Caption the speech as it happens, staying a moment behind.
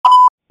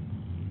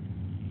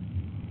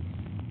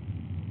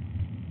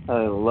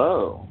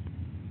Hello.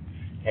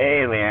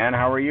 Hey, Leanne,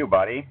 how are you,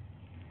 buddy?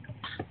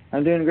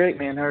 I'm doing great,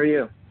 man. How are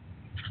you?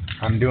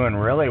 I'm doing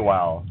really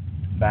well.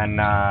 Been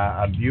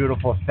a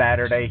beautiful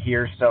Saturday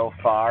here so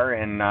far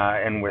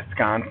in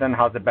Wisconsin.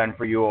 How's it been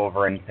for you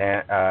over in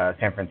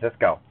San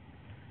Francisco?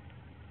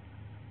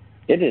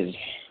 It is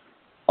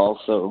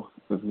also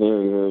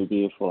very, very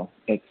beautiful.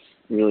 It's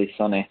really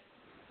sunny.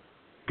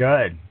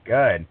 Good,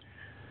 good.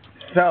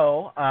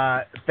 So,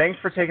 thanks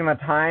for taking the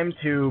time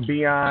to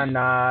be on.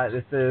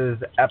 This is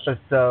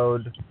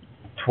episode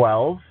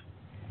 12,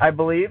 I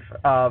believe,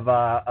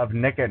 of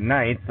Nick at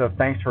Night. So,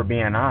 thanks for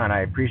being on.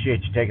 I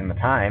appreciate you taking the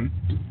time.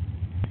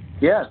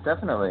 Yeah,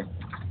 definitely.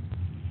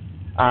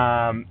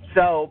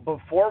 So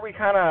before we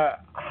kind of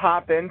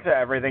hop into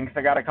everything, because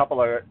I got a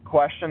couple of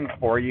questions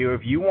for you,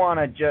 if you want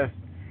to just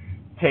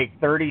take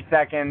 30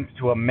 seconds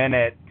to a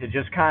minute to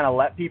just kind of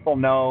let people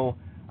know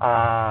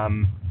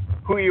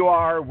who you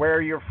are, where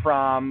you're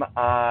from,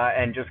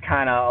 and just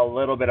kind of a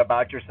little bit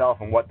about yourself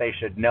and what they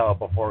should know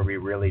before we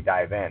really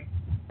dive in.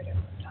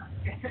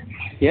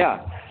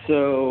 Yeah,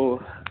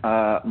 so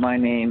my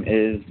name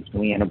is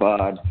Leanne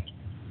Abad.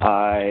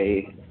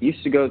 I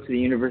used to go to the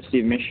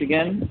University of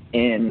Michigan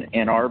in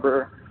Ann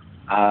Arbor,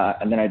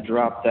 and then I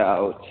dropped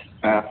out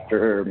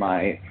after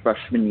my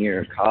freshman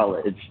year of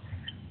college,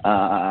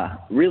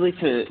 really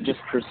to just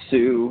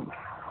pursue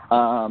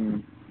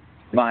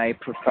my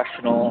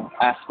professional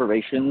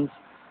aspirations.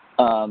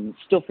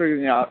 Still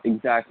figuring out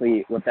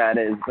exactly what that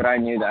is, but I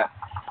knew that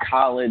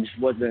college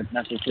wasn't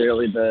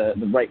necessarily the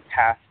right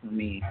path for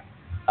me.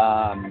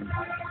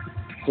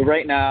 So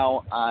right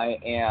now I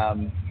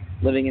am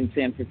living in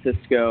San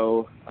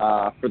Francisco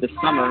for the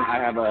summer. I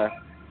have a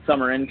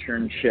summer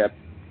internship,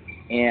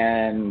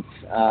 and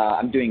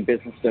I'm doing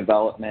business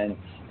development.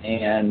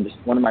 And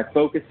one of my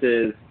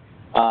focuses,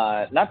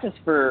 not just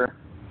for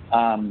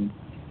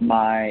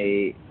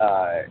my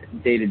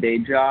day-to-day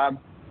job,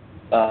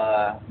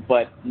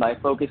 but my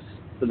focus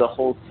for the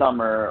whole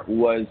summer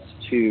was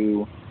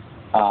to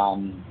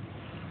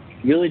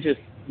really just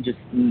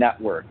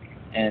network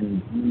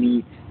and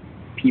meet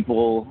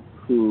people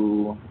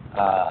who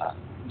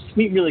just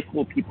meet really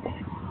cool people,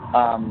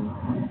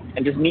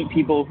 and just meet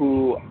people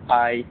who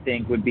I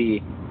think would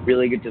be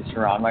really good to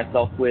surround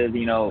myself with,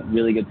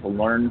 really good to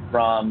learn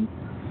from,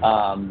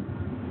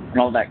 and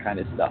all that kind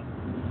of stuff.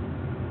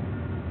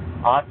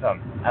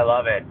 Awesome. I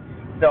love it.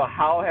 So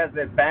how has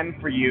it been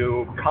for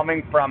you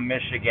coming from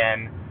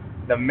Michigan,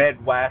 the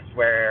Midwest,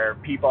 where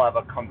people have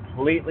a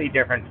completely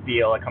different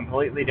feel, a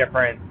completely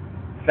different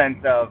sense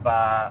of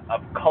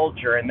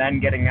culture, and then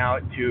getting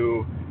out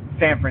to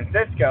San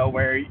Francisco,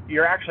 where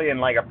you're actually in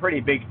like a pretty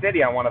big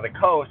city on one of the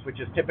coasts, which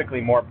is typically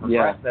more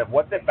progressive. Yeah.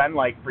 What's it been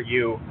like for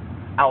you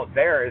out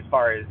there as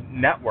far as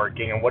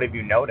networking, and what have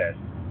you noticed?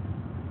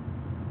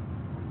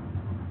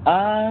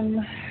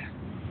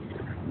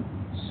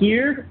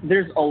 Here,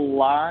 there's a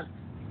lot.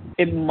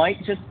 It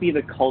might just be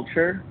the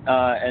culture,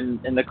 and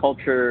the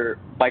culture,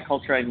 by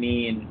culture I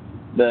mean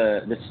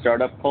the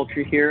startup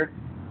culture here,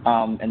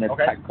 and the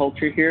tech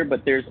culture here,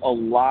 but there's a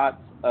lot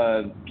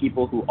of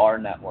people who are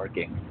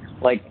networking.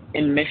 Like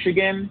in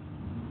Michigan,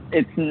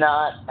 it's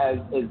not as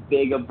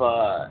big of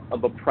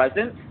a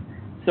presence.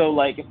 So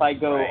like if I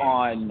go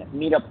on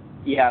Meetup,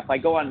 if I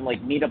go on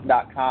like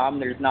Meetup.com,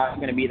 there's not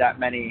going to be that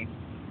many,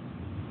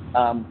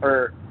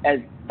 or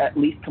at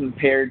least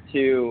compared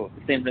to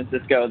San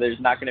Francisco, there's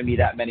not going to be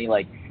that many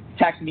like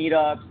tech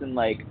meetups and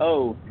like,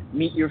 oh,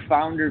 meet your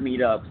founder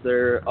meetups,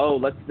 or oh,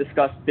 let's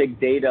discuss big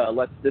data,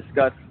 let's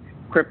discuss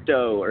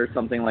crypto or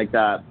something like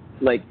that.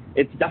 Like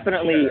it's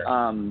definitely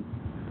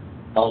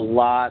a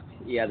lot.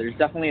 Yeah, there's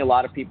definitely a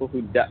lot of people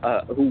who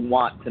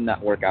want to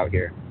network out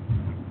here.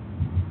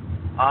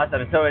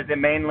 Awesome. So is it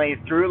mainly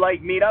through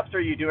like meetups, or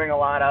are you doing a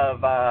lot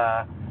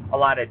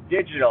of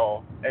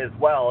digital as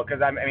well?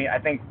 Because I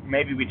think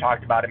maybe we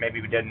talked about it,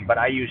 maybe we didn't, but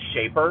I use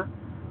Shaper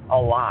a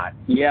lot.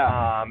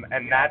 Yeah.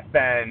 And that's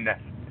been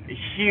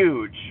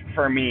huge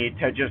for me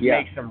to just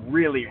make some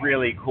really,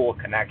 really cool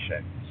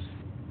connections.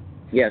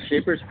 Yeah,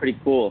 Shaper's pretty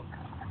cool.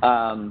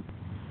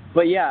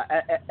 But yeah,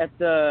 at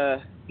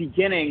the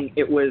beginning,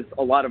 it was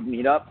a lot of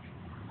meetups,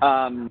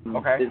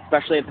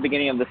 especially at the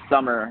beginning of the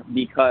summer,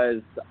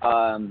 because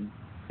I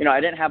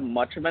didn't have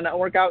much of a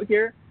network out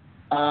here.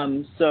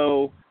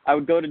 So I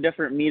would go to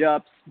different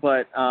meetups,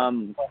 but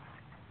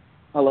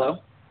hello?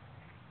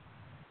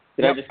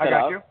 Did I just cut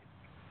out? You.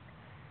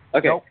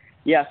 Okay. Nope.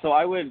 Yeah, so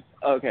I would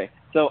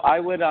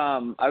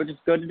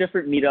just go to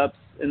different meetups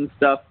and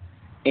stuff,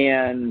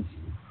 and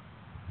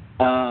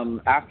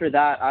after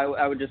that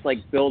I would just like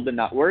build a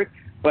network.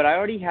 But I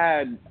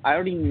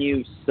already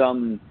knew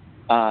some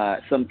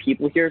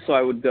people here, so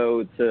I would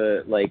go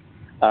to like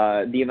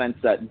the events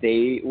that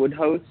they would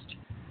host,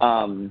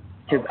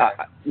 because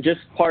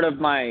just part of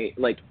my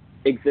like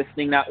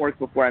existing network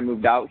before I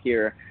moved out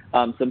here,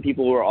 some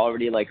people were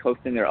already like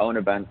hosting their own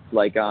events.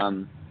 Like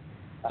I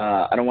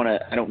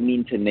don't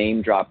mean to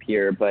name drop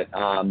here, but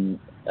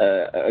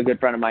a good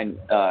friend of mine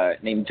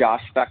named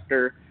Josh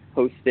Spector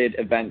hosted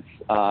events,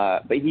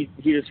 but he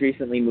just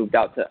recently moved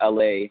out to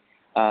LA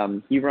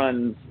He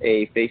runs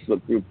a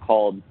Facebook group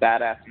called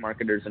Badass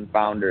Marketers and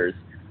Founders,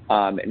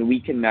 and we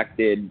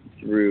connected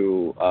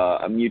through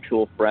a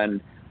mutual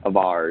friend of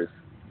ours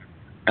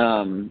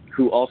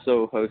who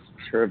also hosts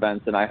her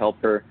events, and I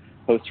help her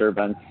host her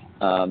events.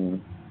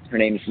 Her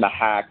name's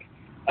Mahak.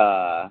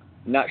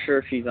 Not sure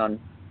if she's on.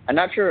 I'm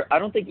not sure. I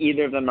don't think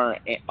either of them are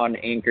on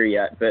Anchor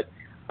yet, but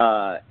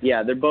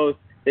yeah, they both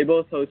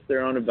host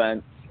their own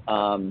events,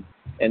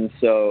 and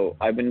so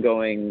I've been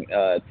going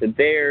to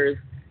theirs,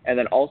 and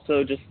then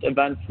also just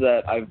events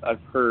that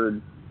I've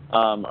heard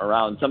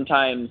around.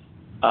 Sometimes,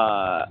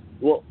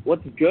 well,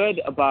 what's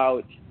good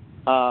about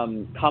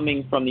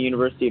coming from the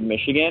University of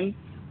Michigan,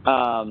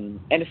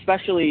 and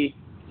especially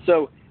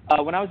so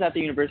when I was at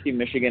the University of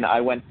Michigan,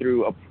 I went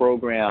through a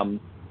program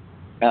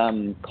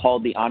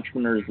called the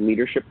Entrepreneurs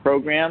Leadership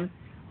Program,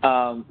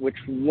 which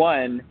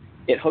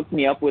it hooked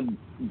me up with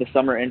the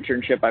summer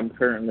internship I'm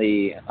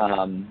currently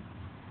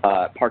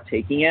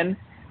partaking in,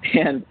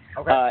 and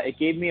it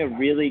gave me a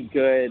really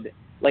good,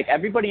 like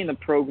everybody in the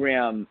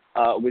program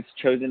was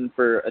chosen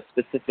for a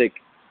specific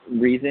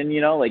reason,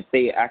 like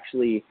they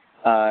actually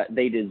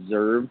they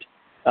deserved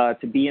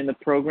to be in the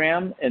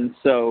program, and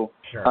so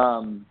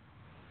Sure.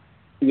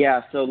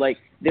 yeah, so like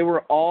they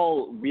were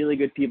all really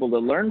good people to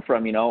learn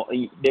from,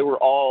 They were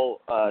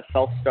all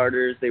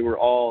self-starters. They were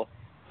all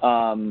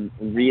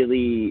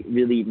really,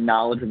 really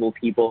knowledgeable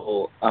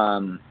people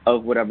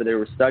of whatever they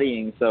were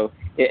studying. So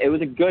it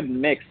was a good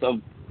mix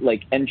of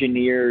like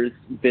engineers,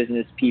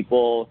 business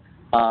people,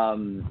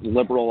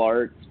 liberal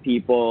arts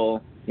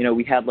people.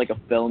 We had like a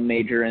film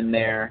major in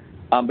there,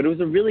 but it was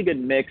a really good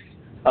mix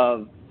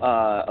of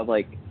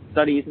like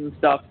studies and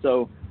stuff.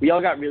 So we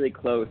all got really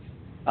close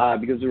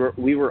because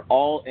we were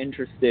all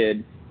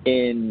interested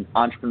in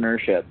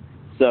entrepreneurship.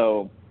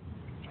 So,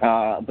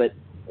 but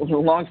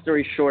long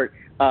story short,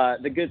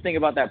 the good thing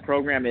about that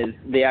program is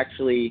they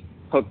actually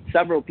hooked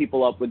several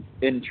people up with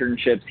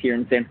internships here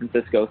in San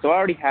Francisco. So I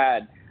already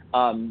had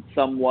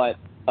somewhat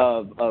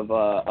of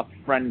a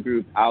friend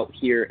group out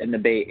here in the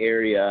Bay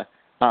Area,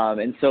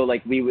 and so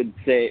like we would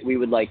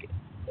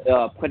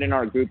put in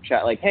our group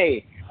chat like,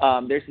 hey,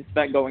 there's this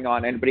event going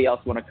on. Anybody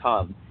else want to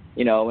come?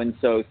 And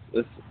so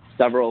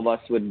several of us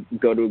would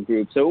go to a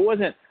group. So it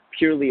wasn't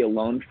purely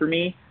alone for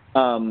me.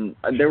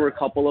 There were a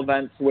couple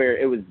events where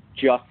it was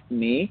just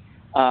me.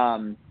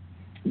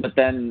 But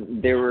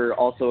then there were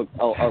also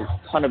a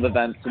ton of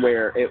events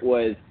where it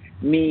was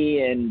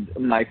me and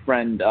my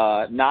friend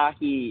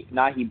Nahi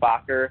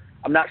Bakr.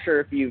 I'm not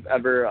sure if you've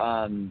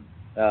ever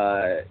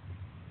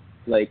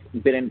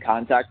been in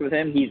contact with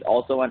him. He's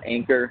also on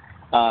Anchor.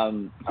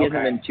 He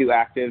hasn't been too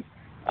active,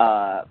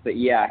 but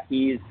yeah,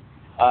 he's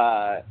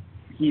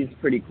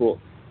pretty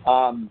cool.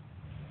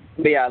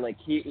 But yeah, like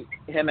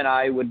him and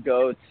I would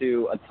go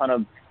to a ton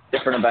of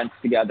different events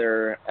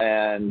together,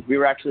 and we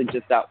were actually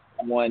just at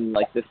one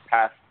like this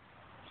past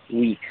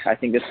week. I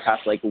think this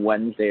past like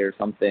Wednesday or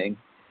something.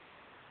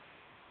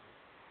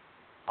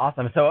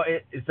 Awesome. So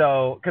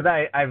because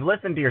I've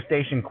listened to your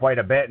station quite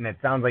a bit, and it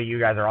sounds like you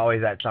guys are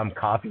always at some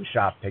coffee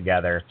shop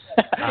together.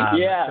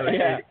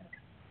 Yeah.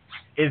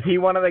 Is he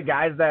one of the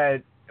guys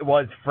that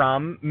was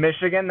from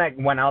Michigan that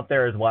went out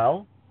there as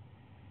well?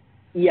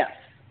 Yes.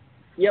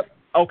 Yep.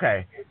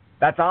 Okay,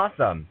 that's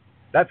awesome.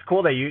 That's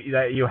cool that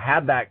you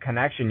had that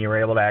connection. You were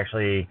able to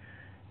actually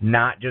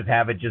not just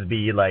have it just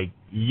be like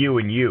you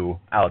and you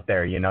out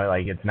there.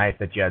 Like it's nice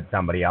that you had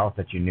somebody else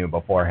that you knew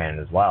beforehand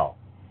as well.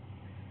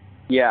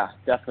 Yeah,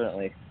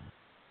 definitely.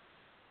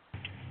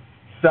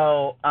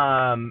 So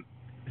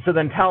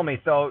then tell me.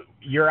 So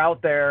you're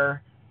out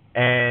there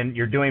and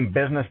you're doing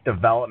business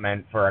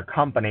development for a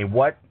company.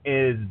 What's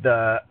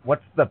the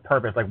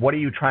purpose? Like, what are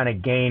you trying to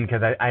gain?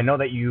 Because I know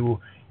that you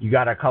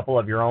got a couple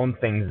of your own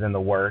things in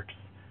the works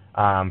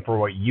for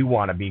what you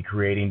want to be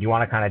creating. Do you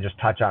want to kind of just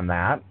touch on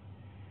that?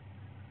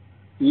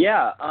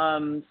 Yeah.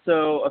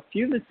 So a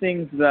few of the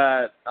things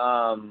that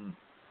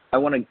I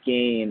want to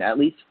gain, at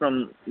least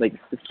from like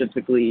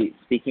specifically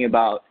speaking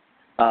about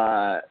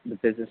the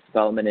business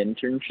development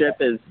internship,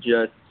 is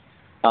just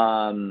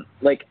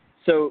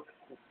so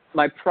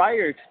my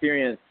prior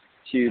experience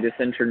to this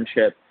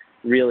internship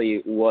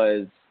really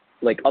was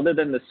like, other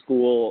than the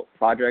school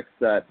projects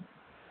that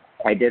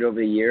I did over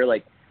the year,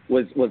 like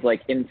was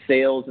like in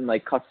sales and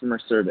like customer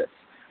service,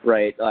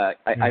 right?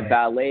 I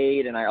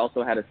valeted, and I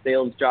also had a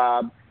sales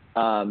job,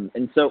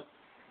 and so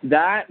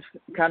that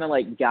kind of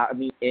like got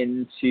me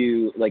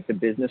into like the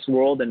business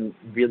world and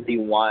really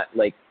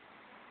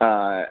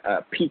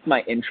piqued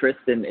my interest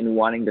in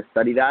wanting to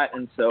study that.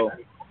 And so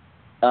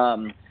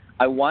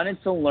I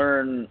wanted to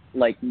learn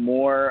like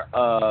more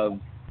of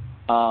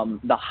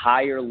the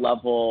higher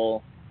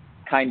level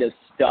kind of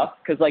stuff,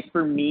 because like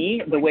for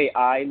me, the way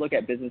I look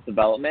at business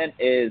development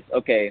is,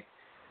 okay,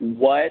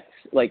 what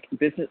like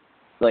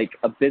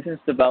a business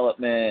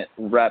development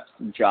rep's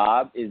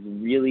job is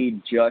really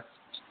just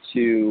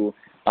to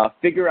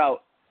figure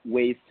out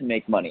ways to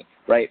make money,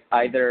 right?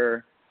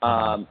 Either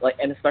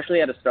and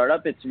especially at a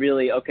startup, it's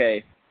really,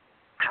 okay,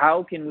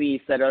 how can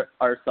we set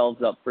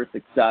ourselves up for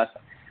success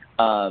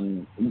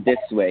this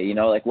way?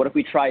 Like, what if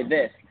we try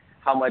this?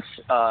 how much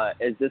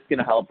is this going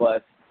to help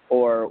us,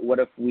 or what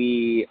if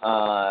we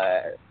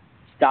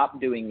stop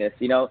doing this,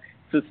 you know?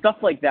 So stuff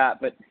like that.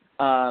 But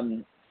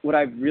what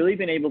I've really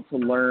been able to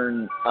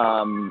learn,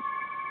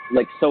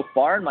 like so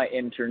far in my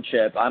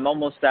internship, I'm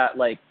almost at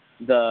like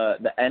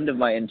the end of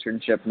my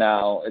internship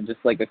now, just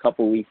like a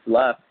couple weeks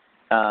left.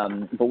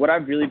 But what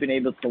I've really been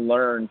able to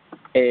learn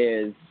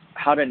is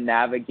how to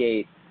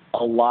navigate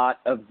a lot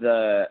of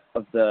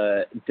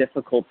the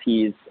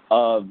difficulties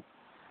of,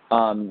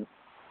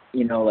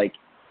 you know, like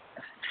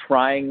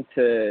trying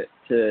to.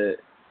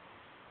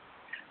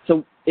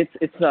 So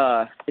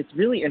it's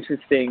really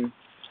interesting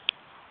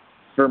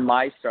for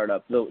my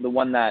startup, the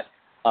one that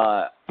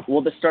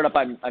the startup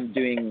I'm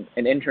doing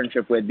an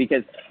internship with,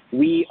 because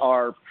we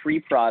are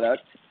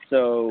pre-product,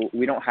 so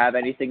we don't have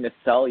anything to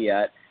sell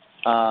yet.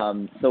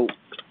 So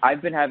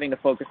I've been having to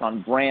focus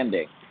on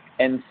branding,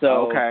 and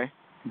so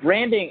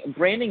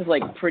branding's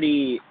like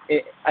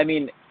I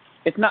mean,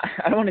 it's not.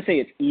 I don't want to say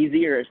it's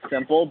easy or it's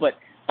simple, but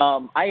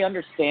I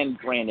understand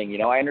branding. You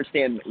know, I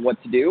understand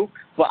what to do,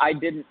 but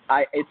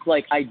it's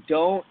like I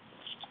don't.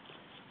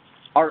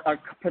 Our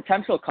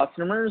potential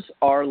customers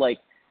are like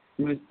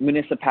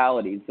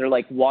municipalities. They're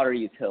like water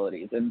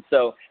utilities, and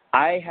so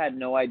I had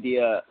no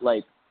idea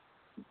like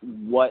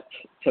what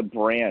to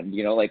brand.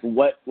 You know, like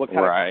what kind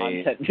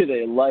of content do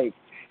they like?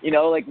 You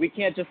know, like we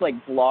can't just like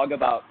blog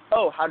about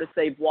how to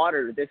save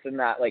water, this and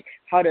that, like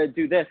how to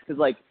do this, because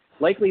like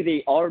likely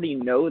they already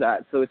know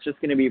that, so it's just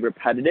going to be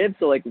repetitive.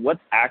 So like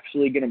what's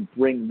actually going to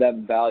bring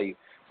them value?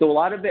 So a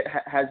lot of it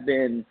has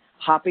been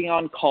hopping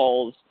on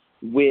calls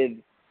with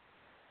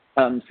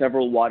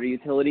several water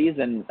utilities,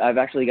 and I've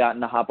actually gotten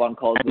to hop on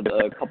calls with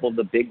a couple of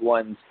the big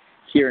ones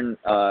here in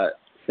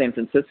San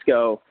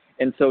Francisco,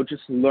 and so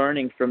just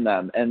learning from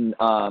them. And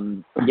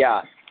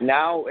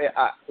now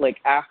like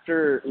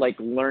after like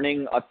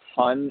learning a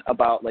ton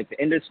about like the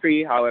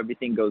industry, how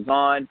everything goes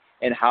on,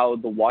 and how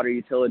the water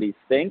utilities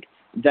think,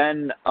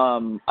 then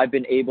I've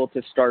been able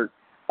to start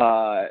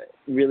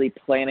really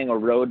planning a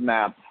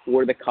roadmap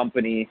for the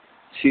company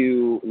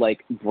to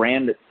like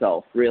brand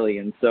itself, really.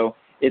 And so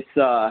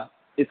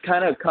it's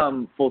kind of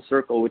come full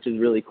circle, which is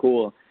really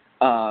cool,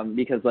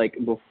 because like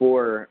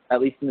before, at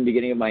least in the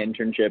beginning of my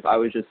internship, I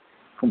was just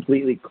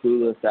completely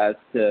clueless as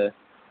to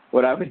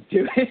what I was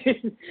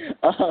doing.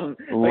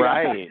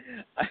 Right.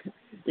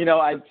 You know,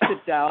 I'd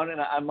sit down and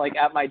I'm like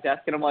at my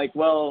desk and I'm like,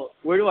 well,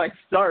 where do I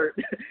start?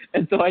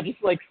 And so I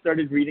just like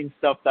started reading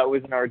stuff that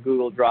was in our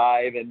Google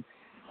Drive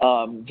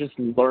and just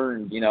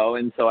learned, you know,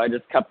 and so I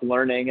just kept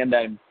learning. And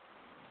then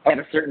at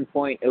a certain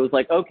point, it was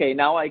like, okay,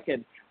 now I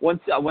can,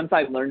 once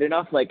I learned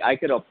enough, like I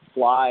could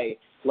apply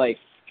like,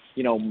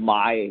 you know,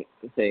 my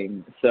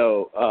thing.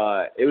 So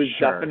it was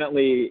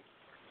definitely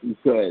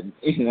good,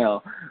 you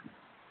know.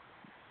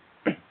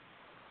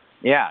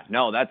 Yeah,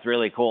 no, that's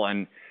really cool.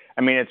 And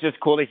I mean, it's just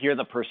cool to hear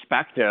the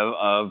perspective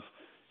of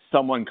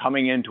someone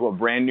coming into a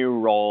brand new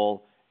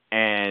role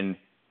and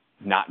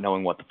not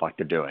knowing what the fuck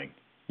they're doing.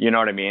 You know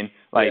what I mean?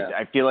 Like,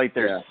 I feel like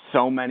there's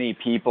so many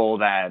people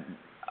that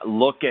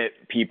look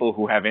at people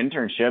who have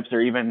internships, or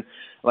even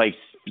like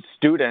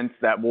students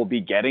that will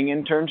be getting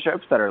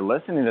internships that are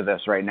listening to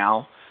this right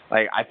now.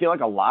 Like, I feel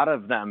like a lot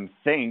of them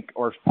think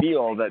or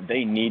feel that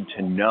they need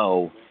to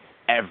know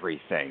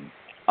everything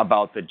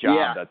about the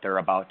job that they're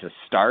about to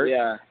start.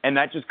 Yeah. And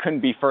that just couldn't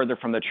be further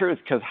from the truth,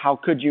 because how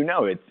could you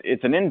know?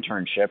 It's an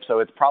internship, so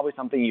it's probably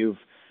something you've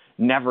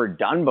never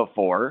done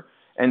before.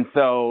 And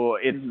so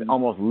it's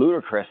almost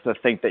ludicrous to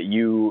think that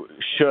you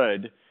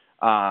should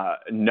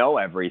know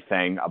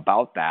everything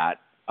about that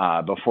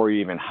before you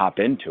even hop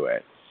into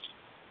it.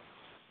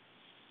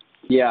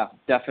 Yeah,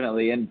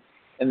 definitely. And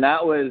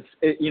that was,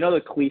 you know, the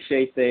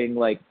cliche thing,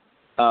 like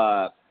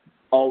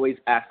always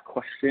ask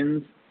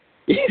questions.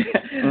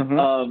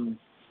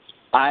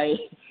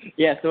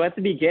 So at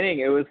the beginning,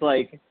 it was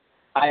like,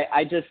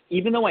 I just,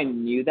 even though I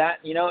knew that,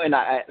 you know, and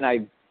I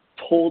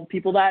told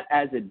people that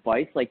as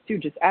advice, like,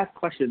 dude, just ask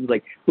questions.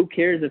 Like, who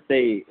cares if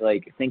they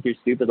like think you're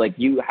stupid? Like,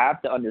 you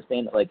have to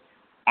understand that, like,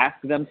 ask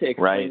them to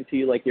explain to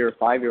you like you're a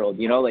 5-year-old,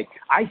 you know. Like,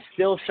 I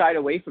still shied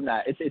away from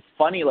that. It's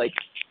funny, like,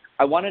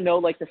 I want to know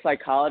like the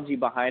psychology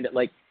behind it,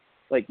 like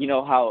you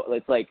know how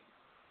it's like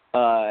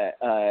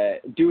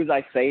do as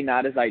I say,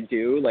 not as I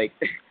do. Like,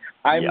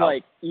 I'm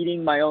like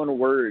eating my own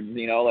words,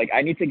 you know, like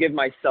I need to give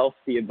myself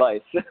the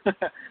advice.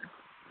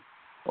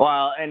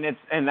 Well,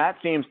 and that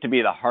seems to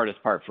be the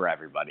hardest part for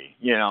everybody.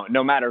 You know,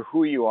 no matter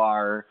who you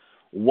are,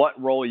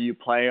 what role you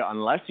play,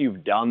 unless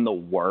you've done the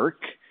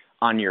work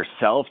on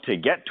yourself to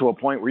get to a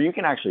point where you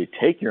can actually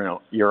take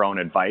your own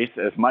advice,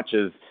 as much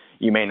as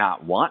you may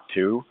not want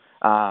to.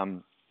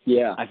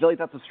 I feel like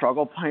that's a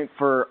struggle point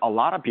for a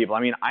lot of people.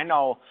 I mean, I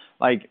know,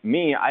 like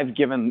me, I've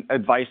given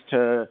advice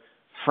to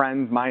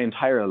friends my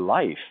entire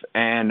life,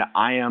 and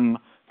I am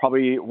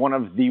probably one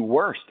of the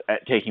worst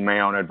at taking my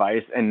own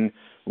advice. And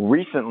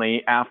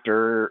recently,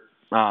 after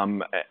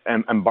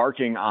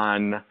embarking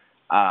on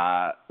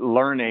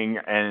learning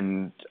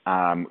and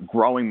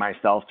growing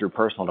myself through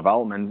personal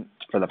development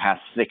for the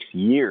past 6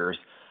 years,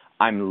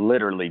 I'm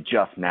literally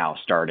just now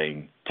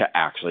starting to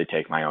actually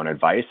take my own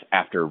advice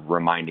after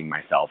reminding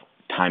myself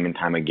time and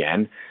time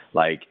again,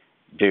 like,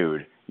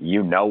 dude,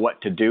 you know what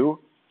to do.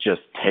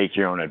 Just take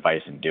your own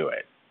advice and do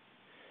it.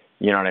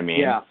 You know what I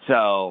mean? Yeah.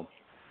 So,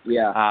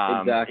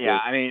 exactly. Yeah,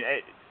 I mean,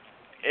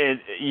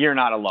 you're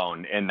not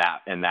alone in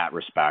that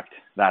respect.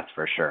 That's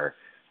for sure.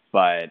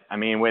 But I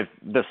mean, with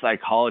the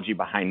psychology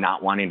behind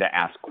not wanting to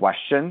ask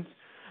questions,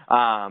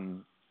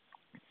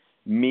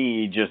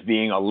 me just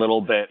being a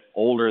little bit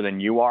older than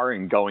you are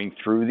and going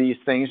through these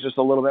things just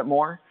a little bit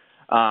more,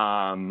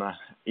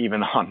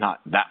 even though I'm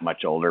not that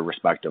much older,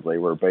 respectively,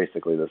 we're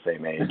basically the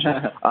same age.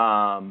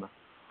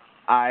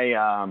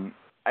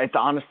 It's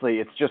honestly,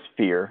 it's just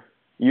fear.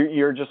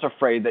 You're just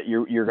afraid that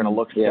you're going to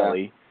look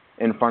silly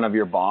in front of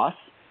your boss,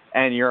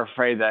 and you're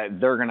afraid that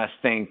they're going to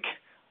think,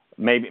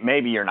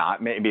 maybe you're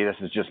not, maybe this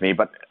is just me,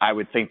 but I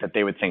would think that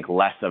they would think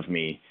less of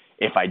me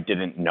if I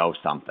didn't know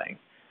something.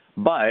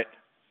 But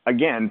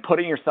again,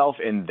 putting yourself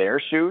in their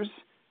shoes,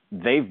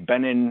 they've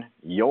been in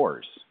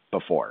yours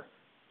before.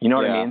 You know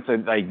what I mean? So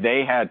like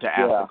they had to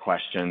ask the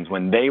questions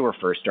when they were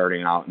first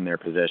starting out in their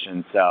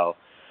position. So,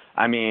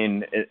 I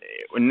mean,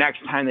 next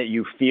time that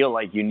you feel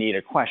like you need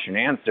a question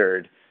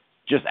answered,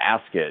 just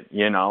ask it,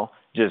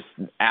 just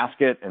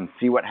ask it and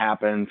see what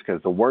happens.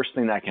 Because the worst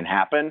thing that can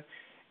happen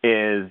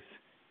is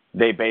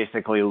they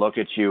basically look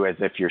at you as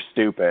if you're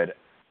stupid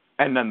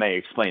and then they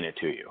explain it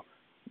to you,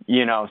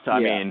 So, I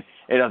mean,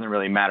 it doesn't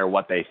really matter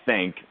what they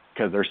think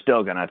because they're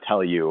still going to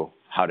tell you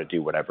how to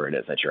do whatever it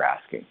is that you're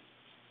asking.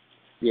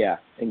 Yeah,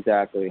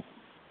 exactly.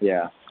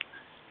 Yeah.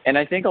 And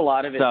I think a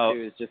lot of it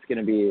too is just going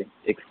to be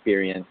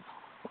experience.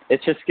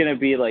 It's just going to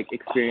be like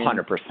experience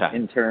 100%.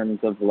 In terms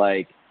of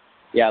like,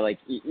 like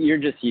you're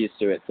just used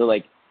to it. So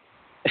like,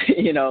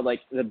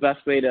 like the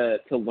best way to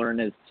learn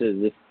is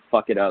to just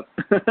fuck it up.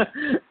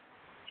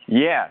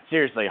 Yeah,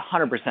 seriously,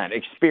 100%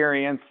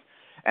 experience.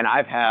 And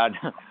I've had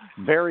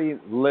very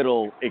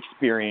little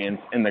experience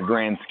in the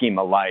grand scheme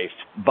of life,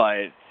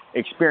 but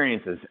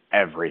experience is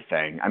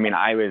everything. I mean,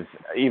 I think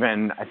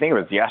it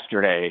was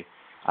yesterday,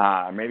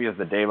 maybe it was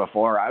the day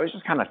before, I was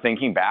just kind of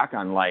thinking back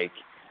on like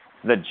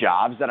the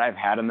jobs that I've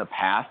had in the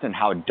past and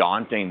how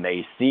daunting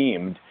they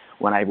seemed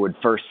when I would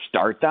first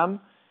start them.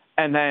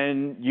 And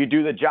then you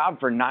do the job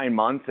for 9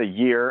 months, a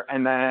year,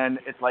 and then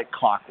it's like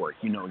clockwork.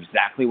 You know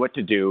exactly what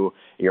to do.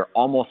 You're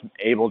almost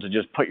able to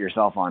just put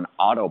yourself on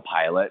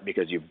autopilot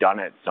because you've done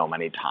it so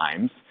many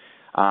times.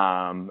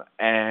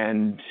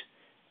 And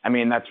I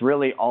mean, that's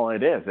really all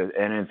it is.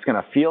 And it's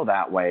going to feel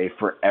that way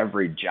for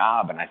every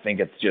job. And I think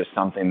it's just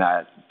something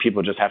that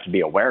people just have to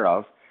be aware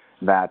of,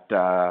 that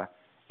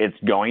it's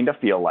going to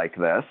feel like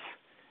this.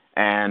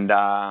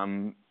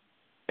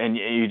 And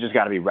you just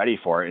got to be ready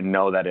for it and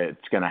know that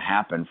it's going to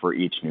happen for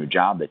each new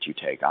job that you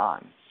take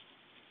on.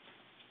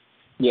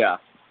 Yeah,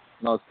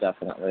 most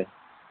definitely.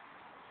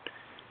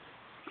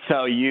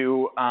 So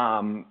you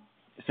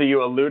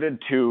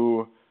alluded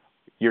to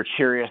you're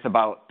curious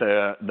about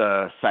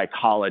the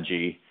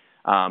psychology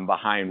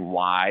behind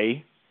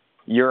why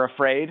you're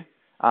afraid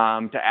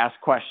to ask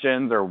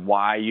questions or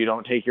why you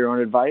don't take your own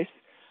advice.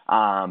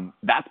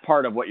 That's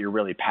part of what you're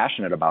really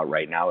passionate about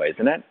right now,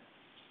 isn't it?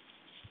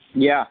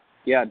 Yeah,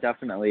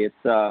 definitely.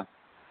 It's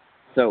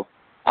so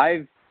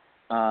I've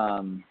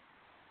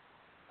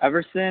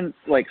ever since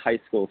like high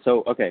school.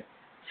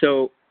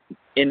 So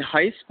in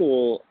high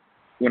school,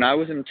 when I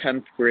was in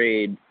 10th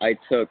grade, I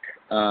took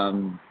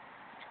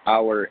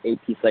our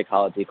AP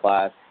psychology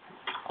class.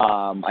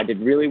 I did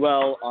really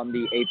well on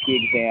the AP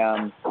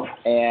exam,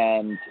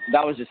 and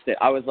that was just it.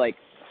 I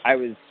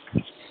was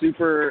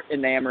super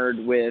enamored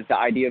with the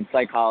idea of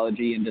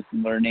psychology and just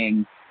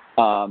learning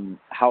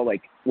how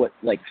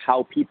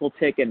people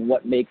tick and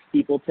what makes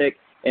people tick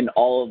and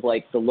all of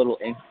like the little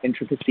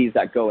intricacies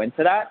that go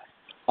into that.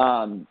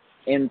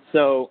 And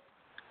so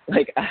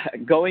like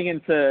going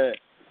into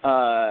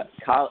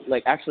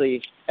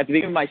actually at the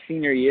beginning of my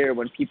senior year,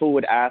 when people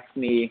would ask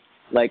me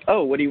like,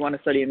 oh, what do you want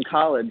to study in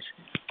college?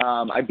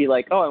 I'd be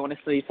like, oh, I want to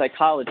study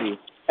psychology.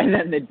 And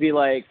then they'd be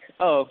like,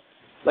 oh,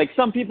 like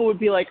some people would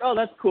be like, oh,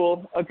 that's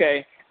cool.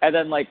 Okay. And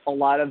then like a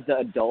lot of the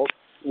adults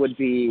would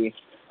be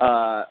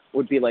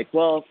like,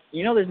 well,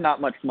 there's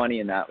not much money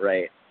in that,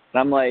 right? And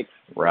I'm like,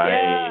 right.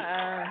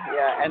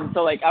 Yeah. And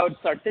so like I would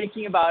start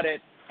thinking about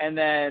it, and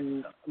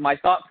then my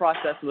thought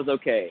process was,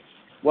 okay,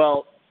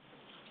 well,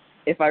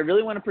 if I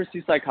really want to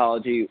pursue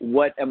psychology,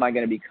 what am I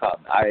going to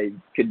become? I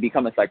could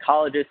become a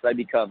psychologist. I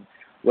become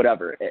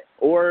whatever,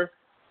 or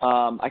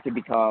I could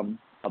become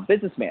a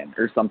businessman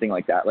or something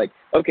like that. Like,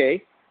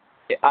 okay,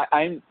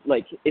 I'm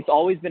like, it's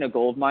always been a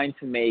goal of mine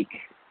to make,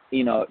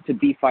 to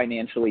be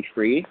financially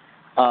free.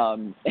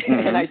 And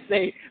I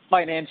say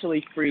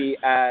financially free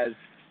as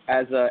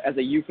a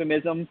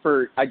euphemism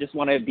for I just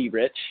want to be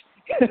rich,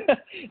 so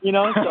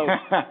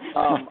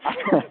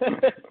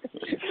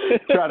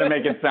try to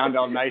make it sound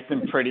all nice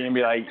and pretty and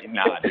be like,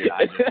 nah, dude,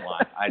 I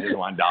just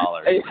want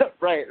dollars.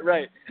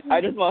 Right.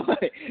 I just want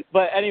money.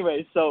 But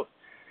anyway, so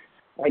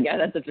again,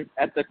 that's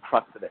the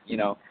crux of it,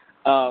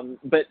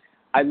 But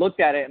I looked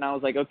at it and I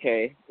was like,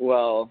 okay,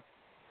 well,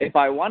 if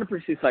I want to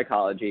pursue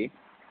psychology,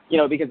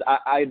 because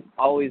I'd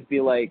always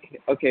be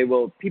like, okay,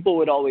 well, people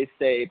would always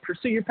say,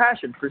 pursue your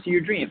passion, pursue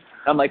your dream.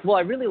 And I'm like, well,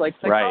 I really like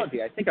psychology.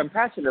 Right. I think I'm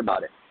passionate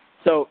about it.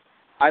 So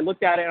I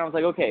looked at it and I was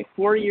like, okay,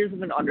 4 years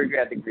of an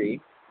undergrad degree.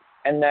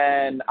 And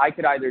then I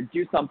could either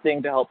do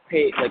something to help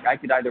pay, like I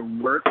could either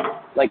work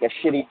like a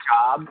shitty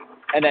job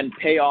and then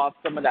pay off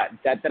some of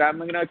that debt that I'm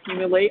going to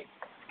accumulate,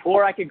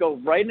 or I could go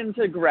right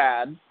into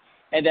grad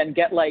and then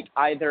get like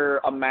either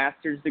a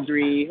master's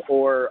degree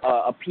or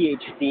a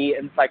PhD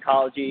in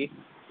psychology.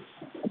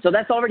 So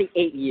that's already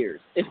 8 years,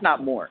 if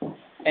not more.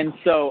 And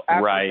so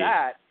after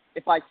that,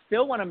 if I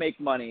still want to make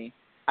money,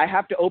 I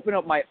have to open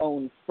up my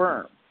own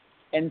firm.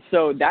 And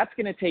so that's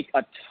going to take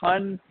a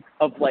ton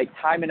of like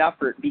time and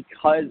effort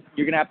because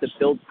you're going to have to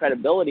build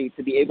credibility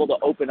to be able to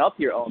open up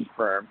your own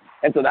firm.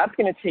 And so that's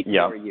going to take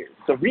more years.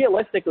 So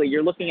realistically,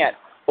 you're looking at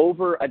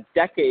over a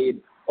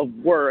decade of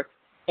work,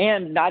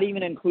 and not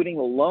even including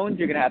the loans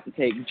you're going to have to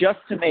take just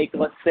to make,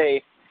 let's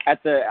say,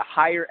 at the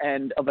higher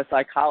end of a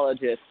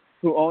psychologist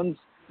who owns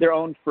their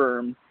own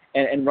firm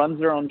and runs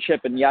their own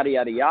ship and yada,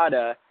 yada,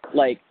 yada,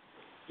 like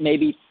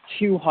maybe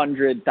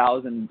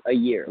 $200,000 a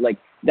year. Like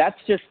that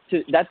just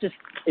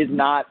is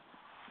not,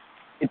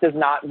 it does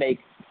not make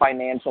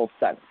financial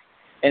sense.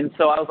 And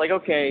so I was like,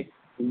 okay,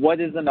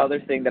 what is another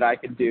thing that I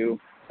could do?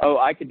 Oh,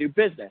 I could do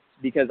business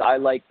because I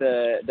like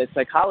the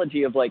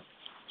psychology of like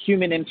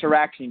human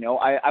interaction.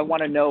 I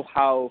want to know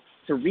how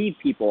to read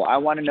people. I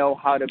want to know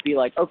how to be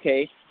like,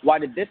 okay, why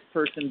did this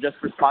person just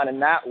respond in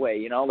that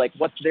way? Like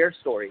what's their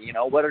story?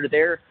 What are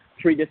their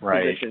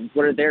predispositions?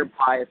 What are their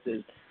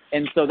biases?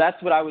 And so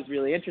that's what I was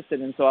really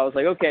interested in. So I was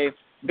like, okay,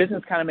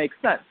 business kind of makes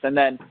sense. And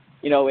then,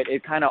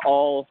 it kind of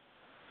all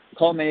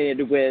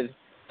culminated with,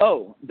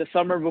 the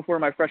summer before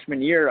my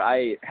freshman year,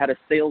 I had a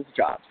sales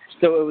job.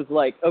 So it was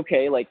like,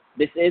 okay, like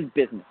this is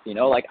business,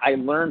 like I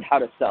learned how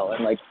to sell.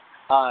 And like,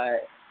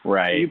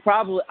 you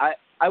probably,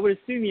 I would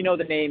assume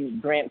the name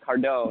Grant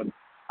Cardone,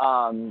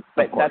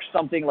 but that's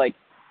something like,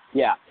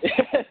 yeah,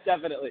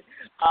 definitely.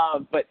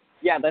 But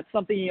yeah, that's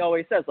something he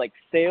always says, like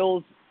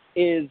sales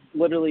is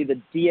literally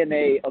the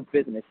DNA of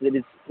business. It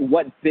is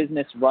what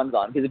business runs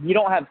on. Because if you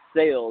don't have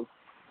sales,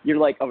 you're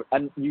like,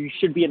 you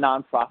should be a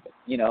nonprofit,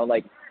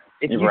 like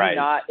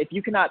if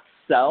you cannot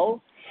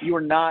sell, you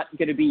are not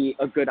going to be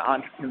a good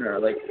entrepreneur.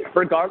 Like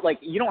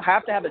you don't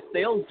have to have a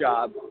sales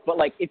job, but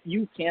like if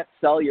you can't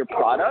sell your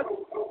product,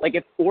 like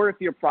if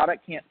your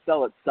product can't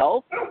sell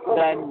itself,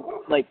 then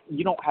like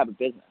you don't have a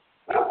business.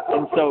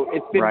 And so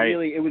it's been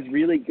it was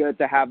really good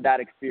to have that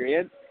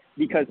experience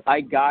because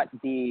I got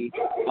the,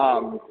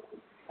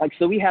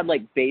 so we had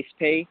like base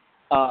pay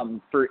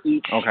for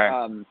each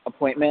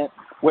appointment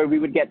where we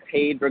would get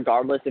paid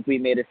regardless if we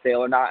made a sale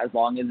or not, as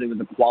long as it was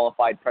a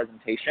qualified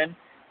presentation.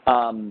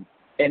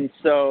 And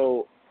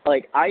so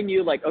like I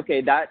knew like,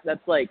 okay,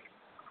 that's like,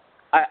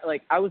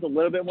 I was a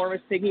little bit more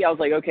risk-taking. I was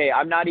like, okay,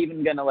 I'm not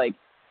even going to like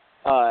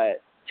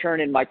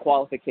turn in my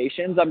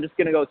qualifications. I'm just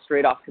going to go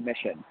straight off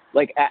commission.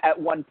 Like at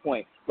one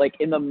point, like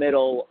in the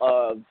middle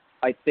of,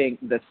 I think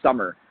the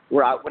summer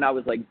when I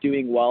was like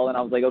doing well and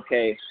I was like,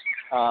 okay,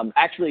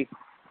 actually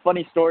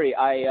funny story.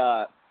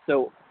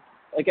 So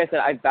like I said,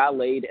 I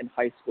valeted in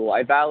high school.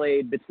 I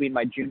valeted between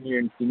my junior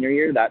and senior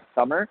year that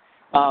summer.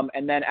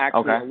 And then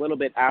actually a little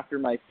bit after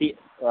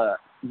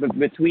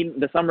between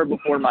the summer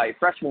before my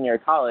freshman year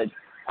of college,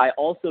 I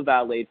also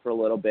valeted for a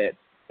little bit,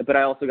 but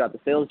I also got the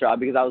sales job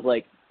because I was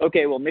like,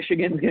 okay, well,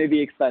 Michigan's going to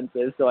be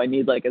expensive, so I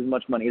need like as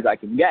much money as I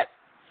can get.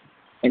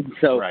 And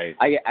so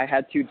I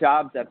had 2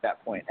 jobs at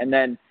that point. And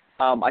then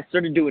I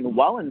started doing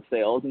well in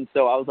sales. And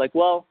so I was like,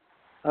 well,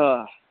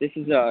 this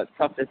is a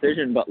tough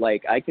decision, but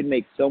like I could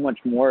make so much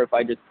more if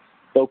I just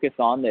focus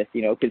on this,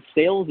 because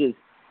sales is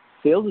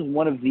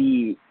one of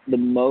the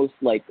most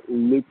like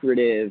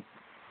lucrative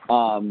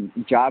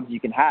jobs you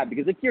can have,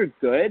 because if you're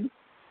good,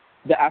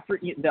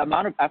 the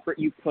amount of effort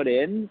you put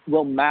in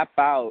will map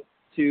out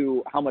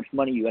to how much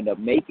money you end up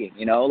making,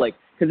 like,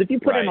 because if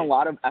you put in a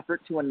lot of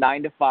effort to a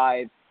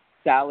 9-to-5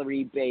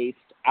 salary-based,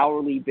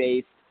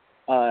 hourly-based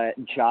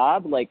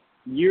job, like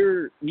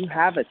you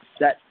have a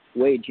set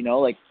wage,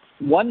 like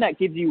one that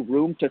gives you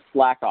room to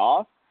slack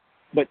off,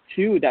 but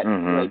 2 that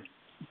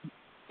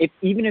like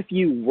even if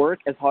you work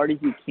as hard as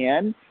you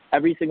can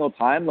every single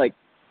time, like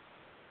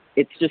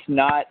it's just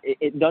not,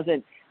 it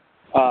doesn't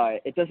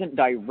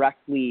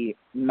directly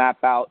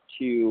map out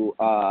to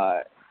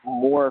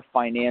more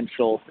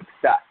financial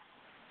success.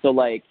 So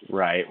like,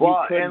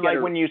 well, and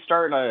like when you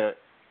start I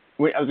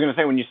was going to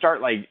say, when you start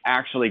like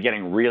actually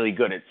getting really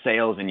good at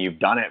sales and you've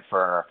done it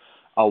for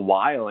a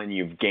while and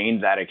you've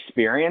gained that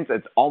experience,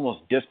 it's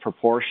almost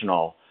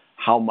disproportional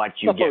how much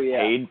you get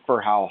paid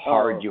for how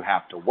hard you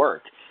have to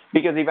work.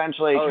 Because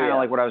eventually, kind of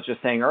like what I was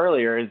just saying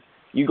earlier, is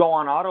you go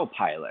on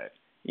autopilot.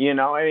 I mean,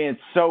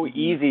 it's so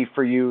easy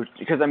for you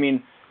because, I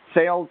mean,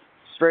 sales,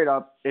 straight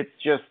up, it's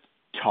just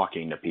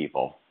talking to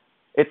people.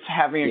 It's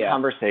having a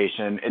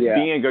conversation. It's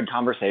being a good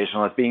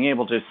conversationalist, being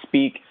able to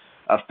speak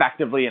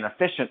effectively and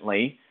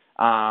efficiently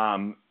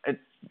and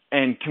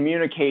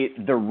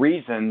communicate the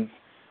reasons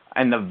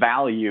and the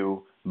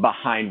value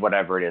behind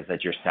whatever it is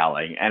that you're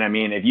selling. And I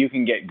mean, if you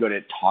can get good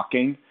at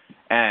talking,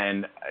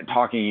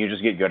 you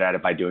just get good at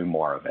it by doing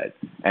more of it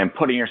and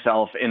putting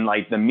yourself in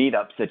like the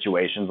meetup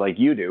situations like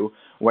you do,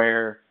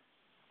 where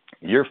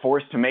you're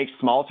forced to make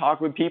small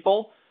talk with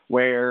people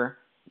where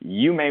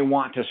you may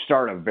want to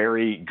start a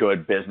very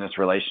good business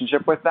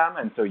relationship with them.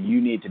 And so you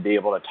need to be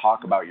able to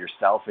talk about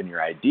yourself and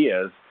your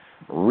ideas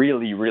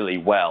really, really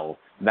well.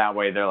 That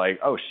way they're like,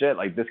 oh shit,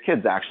 like this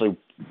kid's actually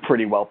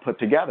pretty well put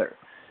together.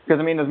 Because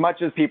I mean, as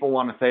much as people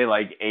want to say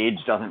like age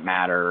doesn't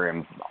matter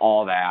and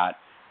all that,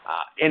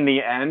 in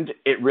the end,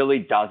 it really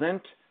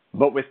doesn't.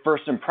 But with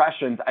first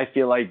impressions, I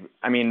feel like,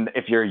 I mean,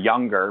 if you're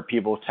younger,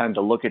 people tend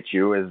to look at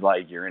you as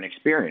like you're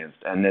inexperienced.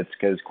 And it's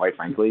because, quite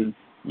frankly,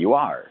 you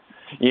are.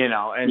 You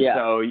know, and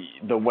so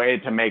the way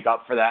to make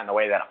up for that and the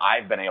way that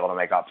I've been able to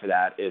make up for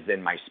that is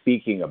in my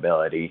speaking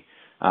ability.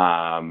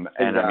 And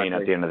I mean,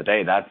 at the end of the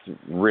day, that's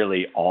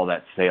really all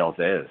that sales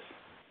is.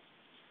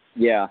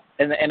 Yeah.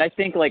 And I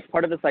think like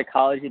part of the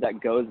psychology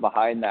that goes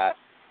behind that,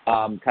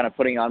 kind of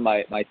putting on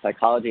my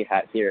psychology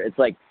hat here, it's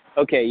like,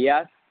 okay,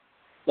 yes,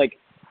 like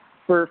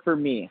for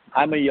me,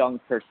 I'm a young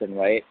person,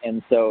 right?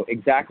 And so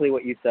exactly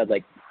what you said,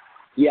 like,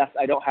 yes,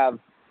 I don't have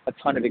a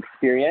ton of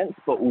experience,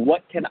 but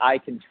what can I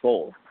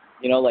control?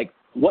 You know, like,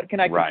 what can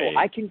I control? Right.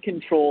 I can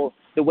control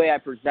the way I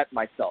present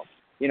myself.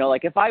 You know,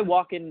 like if I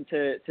walk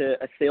into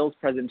a sales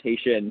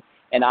presentation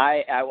and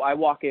I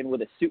walk in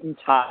with a suit and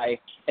tie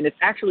and it's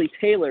actually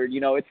tailored,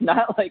 you know, it's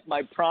not like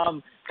my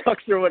prom tux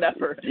or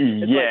whatever.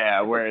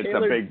 It's where it's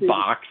a big suit.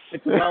 box.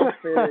 It's well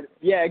fitted.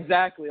 Yeah,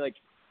 exactly. Like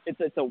it's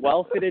a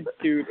well fitted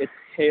suit. It's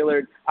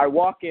tailored. I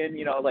walk in,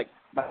 you know, like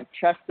my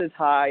chest is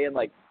high and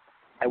like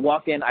I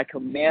walk in, I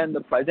command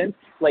the presence.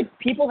 Like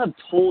people have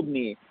told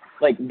me,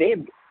 like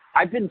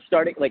I've been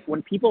starting, like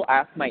when people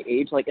ask my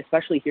age, like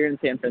especially here in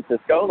San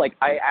Francisco, like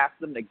I ask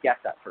them to guess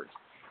at first.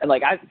 And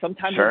like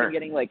sometimes I've been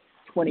getting like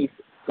 20,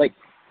 like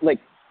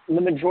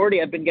the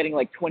majority I've been getting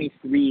like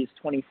 23s,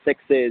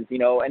 26s, you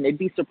know, and they'd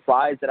be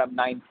surprised that I'm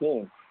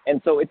 19.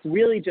 And so it's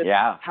really just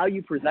how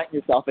you present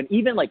yourself. And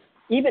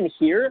even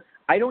here,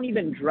 I don't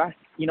even dress,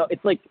 you know,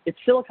 it's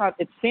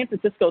San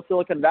Francisco,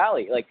 Silicon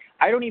Valley. Like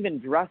I don't even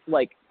dress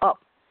like up.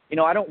 You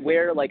know, I don't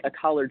wear like a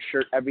collared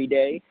shirt every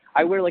day.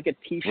 I wear like a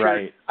t-shirt.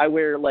 Right. I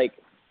wear like,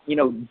 you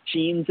know,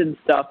 jeans and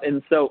stuff.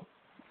 And so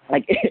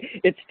like,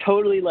 it's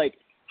totally like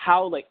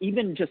how, like,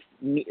 even just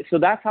me. So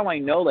that's how I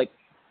know, like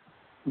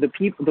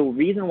the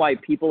reason why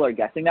people are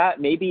guessing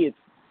that, maybe it's,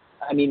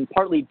 I mean,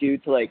 partly due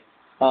to like,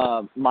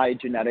 my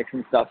genetics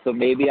and stuff. So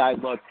maybe I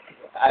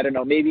don't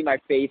know, maybe my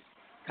face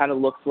kind of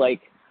looks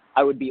like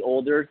I would be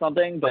older or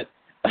something, but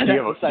do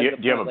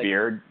you have a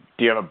beard?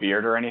 Do you have a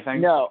beard or anything?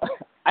 No.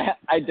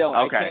 I don't.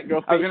 Okay. I can't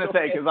grow I was gonna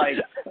say, because like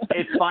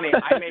it's funny.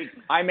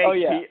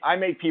 I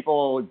make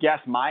people guess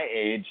my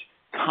age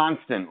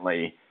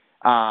constantly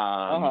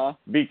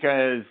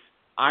because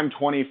I'm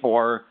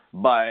 24,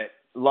 but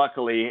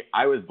luckily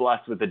I was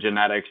blessed with the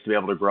genetics to be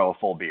able to grow a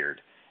full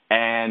beard,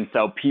 and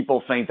so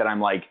people think that I'm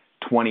like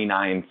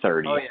 29,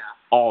 30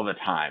 all the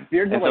time.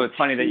 Beards and so like it's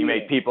funny cheating. that you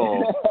make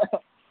people.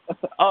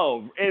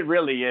 Oh, it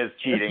really is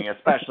cheating,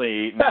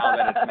 especially now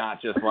that it's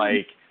not just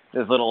like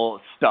this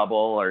little stubble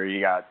or you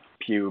got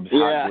pubes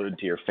hot glued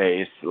to your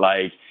face.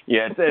 Like,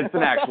 it's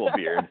an actual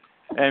beard.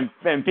 And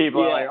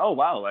people are like, oh,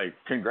 wow, like,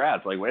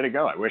 congrats, like, way to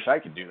go. I wish I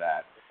could do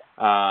that.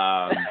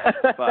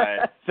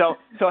 But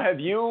so have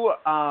you,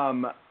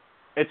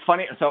 it's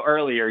funny. So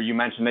earlier you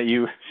mentioned that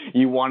you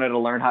wanted to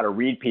learn how to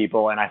read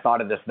people, and I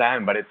thought of this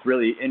then, but it's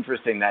really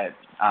interesting that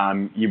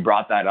you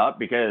brought that up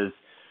because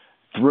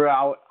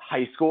throughout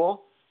high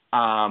school,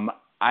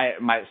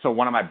 so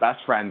one of my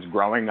best friends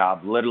growing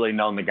up, literally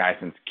known the guy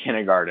since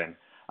kindergarten.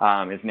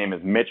 His name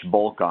is Mitch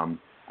Bolcom.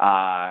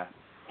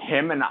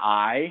 Him and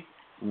I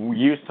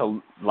used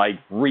to like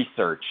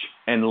research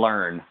and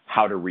learn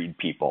how to read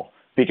people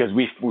because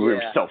we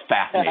were so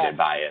fascinated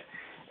by it.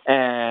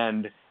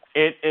 And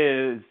it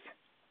is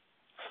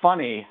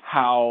funny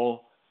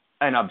how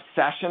an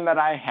obsession that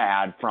I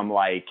had from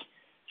like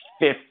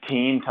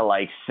 15 to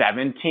like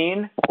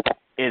 17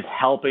 is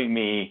helping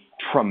me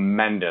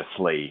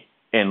tremendously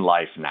in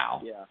life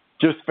now. Yeah.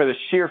 Just for the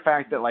sheer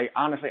fact that, like,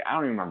 honestly, I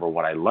don't even remember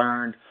what I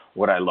learned,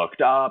 what I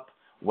looked up,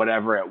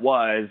 whatever it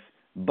was,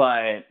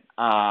 but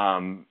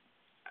I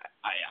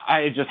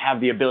just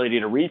have the ability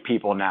to read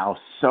people now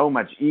so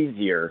much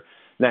easier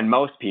than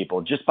most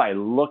people just by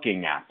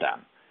looking at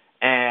them.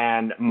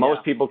 And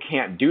most people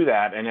can't do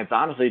that, and it's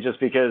honestly just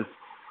because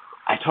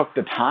I took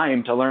the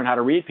time to learn how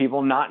to read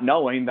people not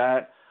knowing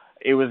that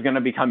it was going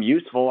to become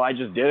useful. I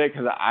just did it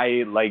because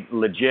I like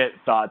legit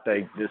thought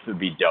that this would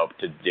be dope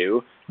to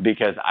do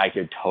because I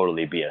could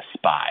totally be a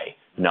spy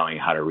knowing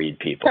how to read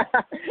people.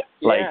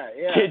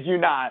 Kid you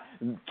not,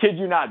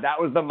 that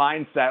was the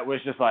mindset,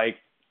 was just like,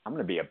 I'm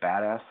going to be a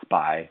badass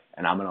spy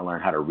and I'm going to learn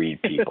how to read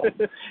people.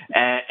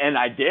 and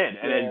I did.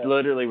 And it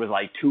literally was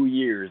like 2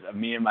 years of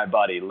me and my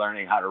buddy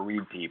learning how to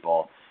read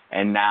people.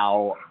 And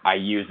now I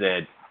use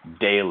it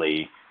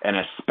daily. And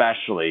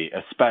especially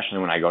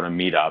when I go to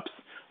meetups,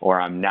 or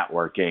I'm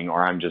networking,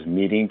 or I'm just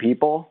meeting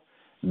people,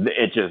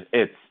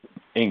 it's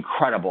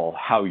incredible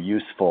how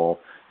useful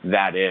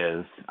that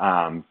is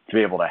to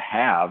be able to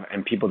have,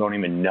 and people don't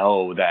even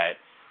know that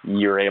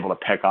you're able to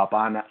pick up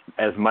on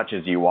as much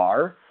as you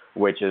are,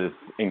 which is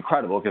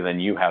incredible because then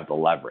you have the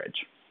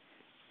leverage.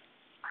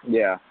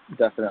 Yeah,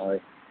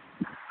 definitely.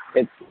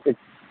 It's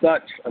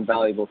such a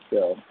valuable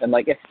skill, and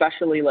like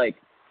especially like,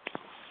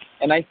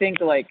 and I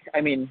think like,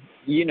 I mean,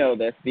 you know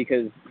this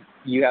because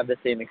you have the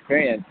same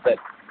experience, but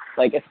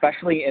like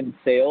especially in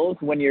sales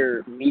when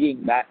you're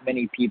meeting that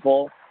many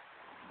people,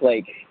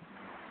 like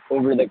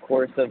over the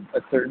course of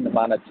a certain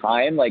amount of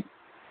time, like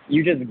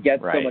you just get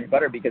so much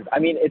better because I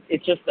mean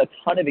it's just a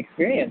ton of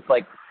experience,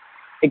 like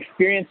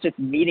experience just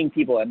meeting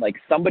people and like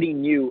somebody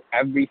new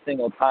every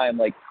single time.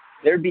 Like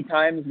there'd be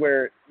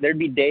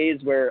days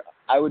where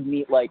I would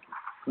meet like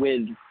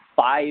with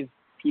 5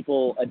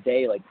 people a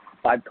day, like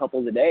 5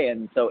 couples a day,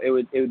 and so it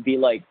would be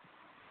like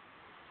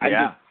I'd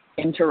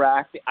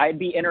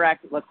be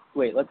interacting.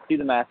 Let's do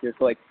the math here.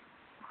 So like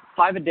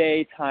 5 a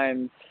day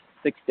times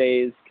 6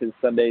 days, because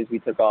Sundays we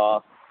took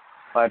off.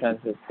 5 times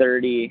is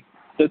 30.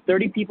 So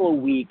 30 people a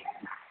week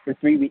for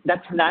 3 weeks.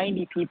 That's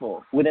 90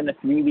 people within a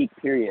 3-week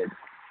period,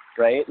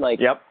 right? Like,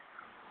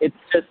 it's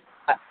just,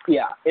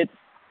 it's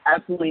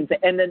absolutely insane.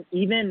 And then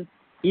even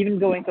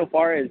going so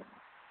far as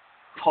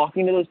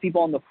talking to those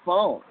people on the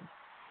phone,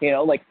 you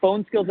know, like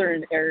phone skills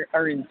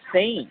are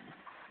insane.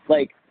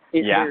 Like,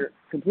 they're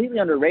completely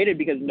underrated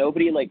because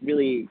nobody like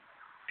really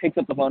picks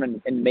up the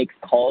phone and makes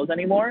calls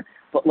anymore.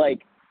 But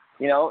like,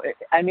 you know,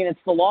 I mean, it's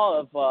the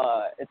law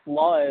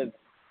of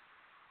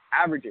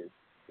averages,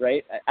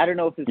 right? I don't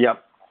know if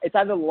it's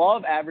either the law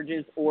of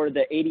averages or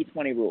the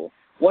 80-20 rule.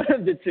 One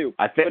of the two.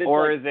 I think,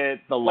 or is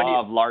it the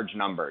law of large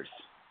numbers?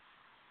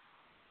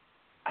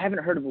 I haven't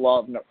heard of the law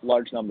of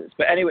large numbers,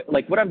 but anyway,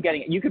 like what I'm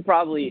getting, you could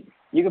probably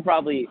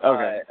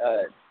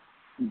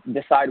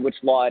decide which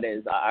law it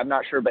is. I'm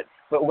not sure, but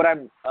what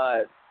I'm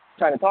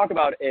trying to talk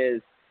about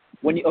is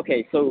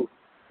so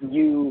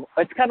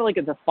it's kind of like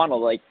it's a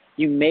funnel. Like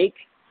you make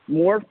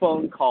more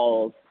phone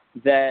calls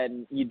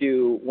than you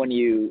do when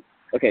you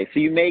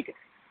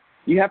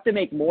have to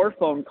make more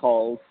phone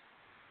calls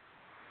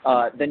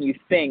than you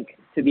think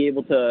to be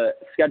able to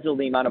schedule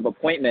the amount of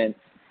appointments,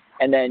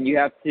 and then you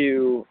have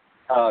to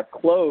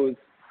close.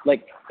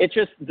 Like it's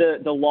just the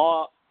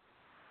law.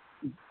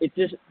 It's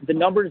just the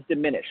numbers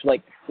diminish.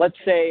 Like let's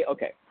say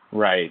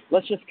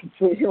let's just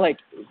completely like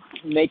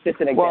make this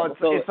an example.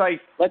 Well, it's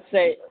like let's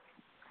say.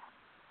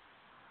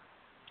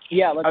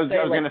 Yeah, I was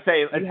going to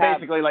say, it's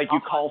basically like you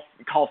call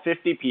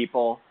 50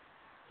 people,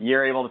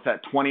 you're able to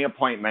set 20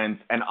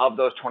 appointments, and of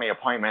those 20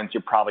 appointments,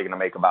 you're probably going to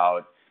make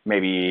about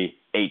maybe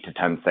 8 to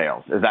 10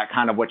 sales. Is that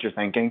kind of what you're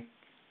thinking?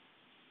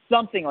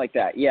 Something like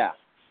that, yeah.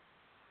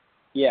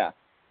 Yeah.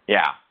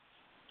 Yeah.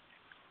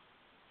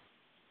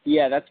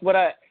 Yeah, that's what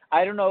I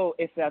don't know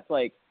if that's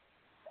like,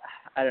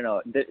 I don't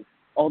know.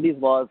 All these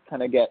laws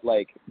kind of get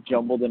like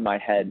jumbled in my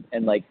head,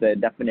 and like the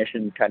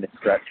definition kind of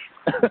stretch.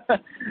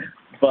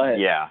 But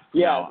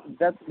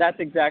that's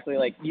exactly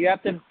like you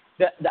have to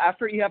the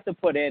effort you have to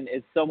put in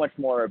is so much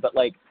more. But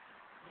like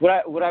what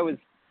I was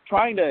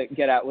trying to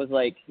get at was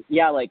like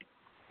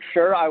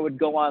sure I would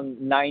go on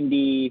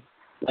 90,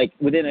 like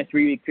within a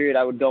 3-week period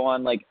I would go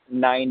on like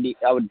 90.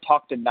 I would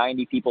talk to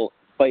 90 people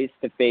face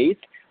to face,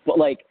 but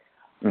like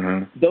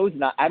those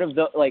not out of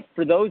the like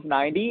for those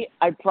 90,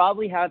 I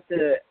probably have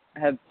to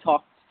have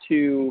talked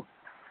to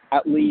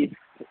at least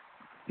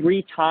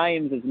 3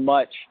 times as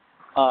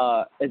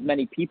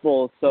many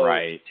people, so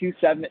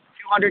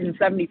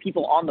 270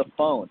 people on the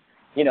phone,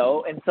 you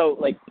know, and so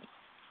like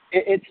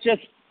it's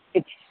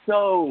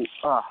so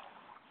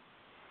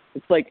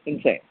it's like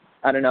insane.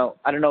 I don't know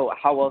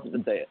how else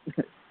to say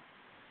it.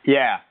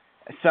 Yeah.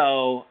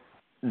 So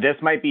this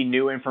might be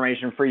new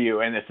information for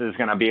you, and this is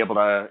going to be able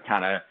to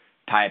kind of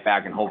tie it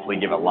back and hopefully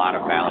give a lot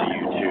of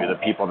value to the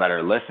people that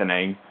are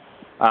listening.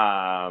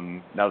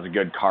 That was a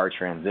good car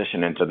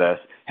transition into this.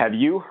 Have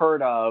you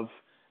heard of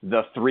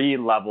the 3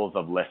 levels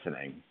of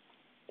listening?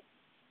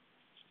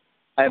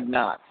 I have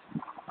not.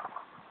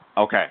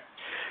 Okay.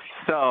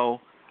 So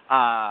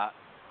I'm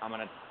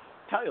going to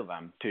tell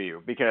them to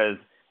you because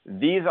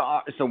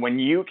so when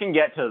you can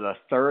get to the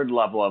 3rd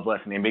level of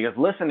listening, because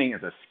listening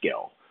is a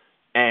skill,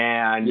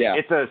 and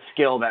it's a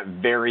skill that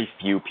very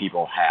few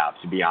people have,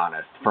 to be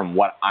honest, from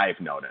what I've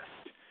noticed.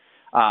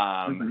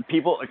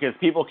 Because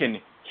people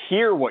can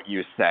hear what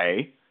you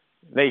say,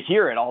 they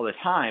hear it all the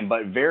time,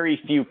 but very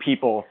few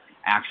people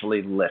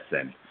actually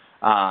listen.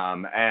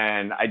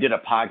 And I did a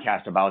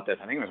podcast about this.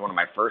 I think it was one of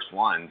my first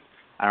ones.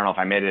 I don't know if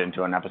I made it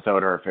into an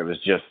episode or if it was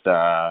just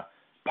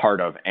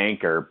part of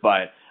Anchor,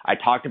 but I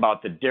talked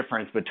about the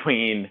difference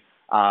between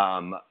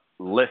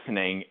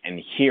listening and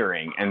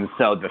hearing. And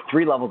so the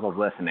 3 levels of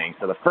listening.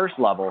 So the first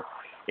level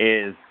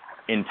is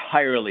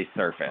entirely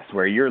surface,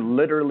 where you're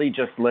literally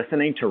just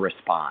listening to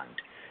respond.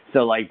 So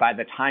like by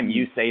the time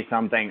you say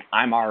something,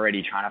 I'm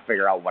already trying to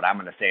figure out what I'm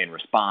going to say in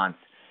response.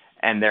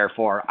 And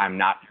therefore I'm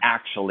not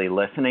actually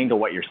listening to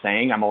what you're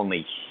saying. I'm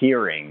only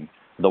hearing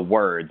the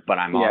words, but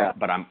I'm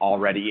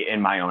already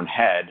in my own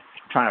head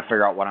trying to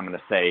figure out what I'm going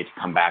to say to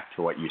come back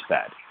to what you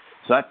said.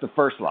 So that's the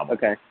first level.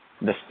 Okay.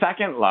 The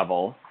second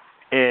level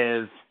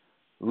is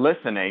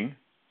listening,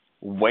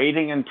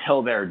 waiting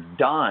until they're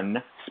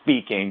done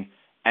speaking,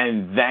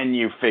 and then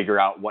you figure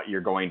out what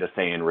you're going to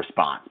say in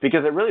response.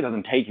 Because it really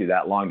doesn't take you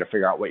that long to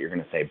figure out what you're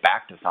going to say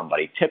back to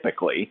somebody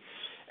typically.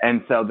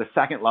 And so the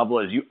second level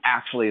is you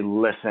actually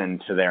listen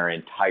to their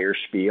entire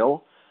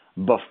spiel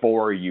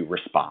before you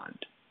respond.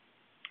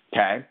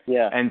 Okay?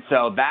 Yeah. And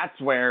so that's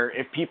where,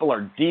 if people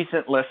are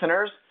decent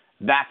listeners,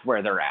 that's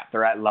where they're at.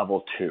 They're at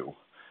level 2.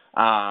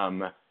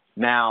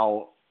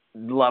 Now,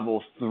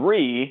 level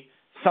 3,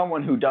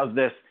 someone who does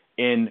this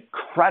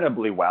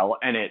incredibly well,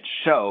 and it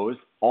shows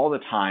all the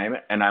time,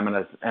 and I'm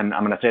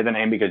gonna say the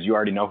name because you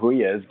already know who he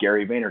is,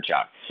 Gary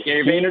Vaynerchuk.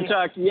 Gary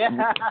Vaynerchuk,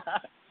 yeah.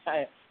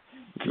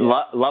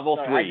 Level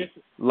 3.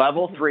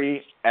 Level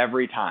 3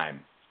 every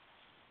time.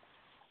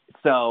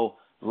 So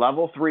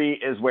level 3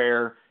 is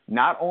where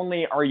not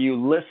only are you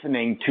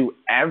listening to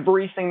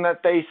everything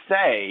that they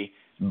say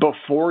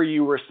before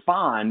you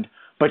respond,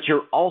 but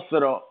you're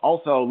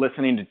also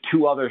listening to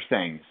 2 other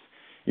things.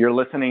 You're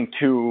listening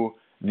to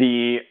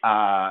the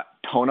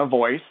tone of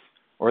voice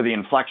or the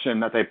inflection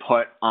that they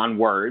put on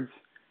words,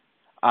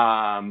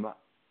 and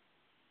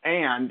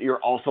you're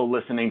also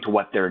listening to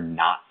what they're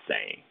not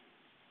saying.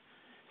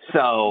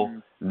 So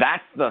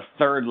that's the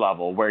third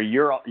level where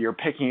you're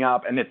picking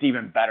up, and it's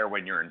even better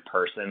when you're in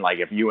person. Like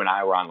if you and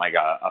I were on like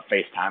a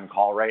FaceTime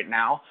call right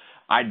now,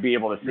 I'd be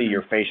able to see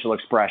your facial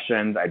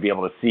expressions. I'd be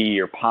able to see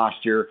your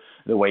posture,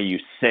 the way you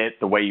sit,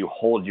 the way you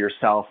hold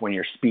yourself when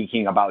you're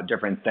speaking about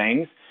different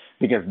things,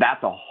 because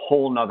that's a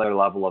whole nother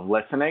level of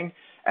listening.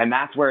 And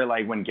that's where,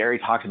 like, when Gary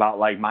talks about,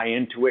 like, my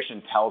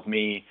intuition tells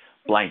me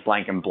blank,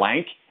 blank, and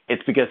blank,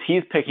 it's because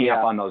he's picking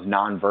up on those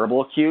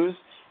nonverbal cues,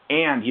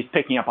 and he's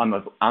picking up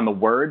on the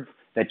words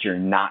that you're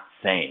not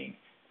saying.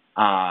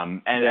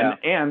 And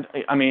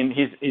I mean,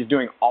 he's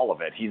doing all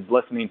of it. He's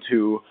listening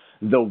to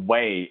the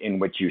way in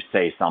which you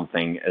say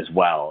something as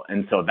well.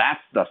 And so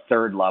that's the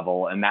third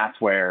level, and that's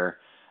where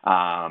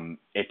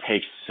it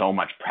takes so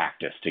much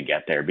practice to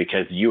get there,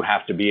 because you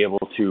have to be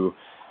able to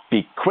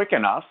be quick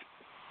enough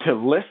to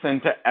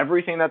listen to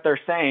everything that they're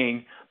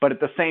saying, but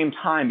at the same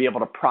time be able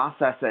to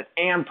process it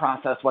and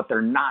process what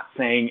they're not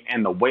saying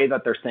and the way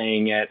that they're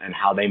saying it and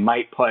how they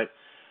might put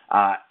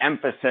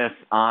emphasis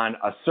on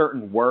a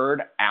certain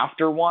word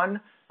after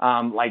one.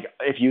 Like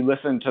if you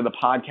listen to the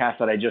podcast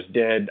that I just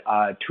did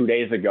 2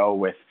 days ago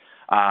with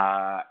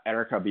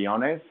Erica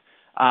Biones,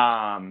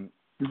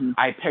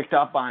 I picked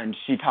up on,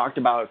 she talked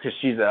about, because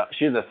she's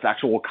a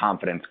sexual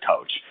confidence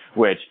coach,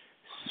 which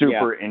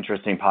super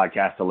interesting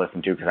podcast to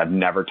listen to, because I've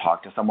never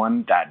talked to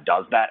someone that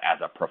does that as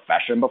a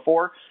profession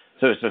before.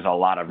 So it's just a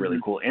lot of really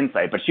cool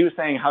insight. But she was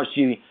saying how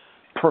she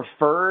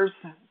prefers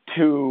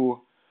to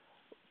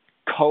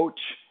coach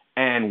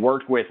and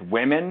work with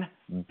women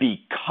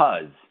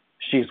because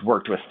she's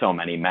worked with so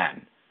many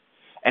men.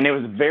 And it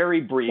was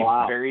very brief,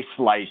 very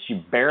slight. She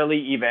barely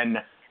even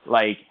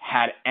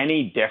had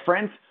any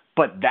difference.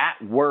 But that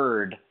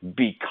word,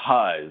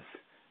 because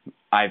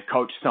I've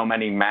coached so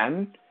many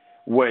men,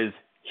 was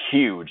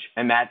huge.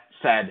 And that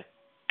said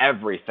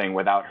everything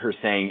without her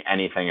saying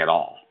anything at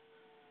all.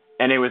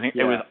 And it was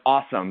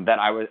awesome that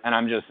I was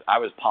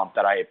pumped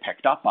that I had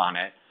picked up on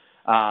it,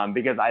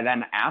 because I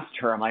then asked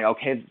her, I'm like,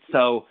 okay,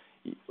 so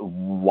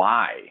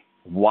why?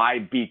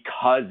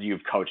 Because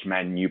you've coached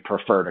men, you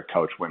prefer to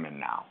coach women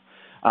now.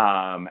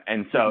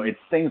 And so it's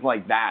things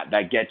like that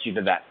get you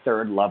to that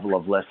third level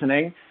of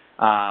listening.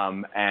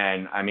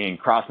 And I mean,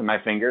 crossing my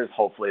fingers,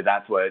 hopefully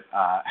that's what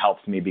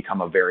helps me become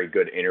a very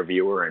good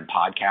interviewer and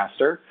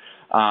podcaster.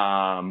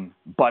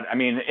 But I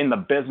mean, in the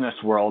business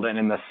world and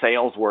in the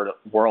sales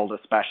world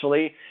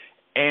especially,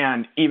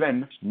 and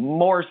even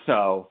more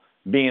so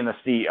being the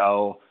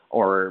CEO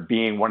or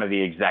being one of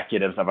the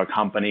executives of a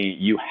company,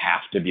 you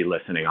have to be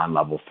listening on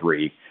level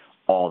 3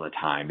 all the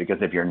time, because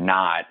if you're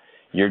not,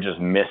 you're just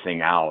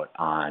missing out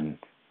on,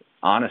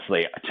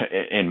 honestly,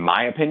 in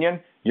my opinion,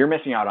 you're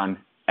missing out on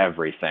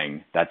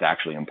everything that's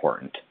actually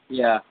important.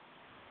 Yeah,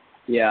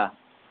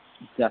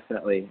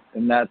 definitely.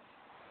 And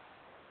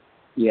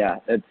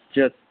it's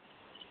just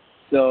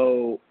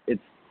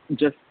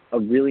a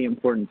really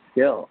important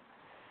skill,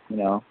 you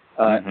know.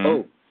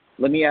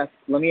 Let me ask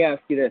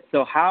you this.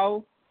 So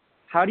how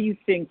do you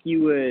think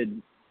you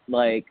would,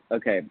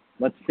 okay,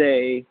 let's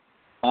say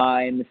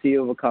I'm the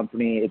CEO of a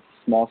company, it's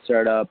a small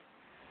startup,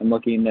 I'm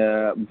looking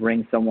to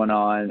bring someone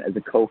on as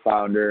a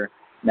co-founder.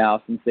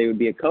 Now, since they would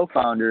be a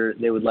co-founder,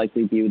 they would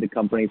likely be with the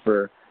company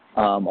for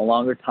a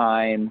longer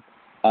time,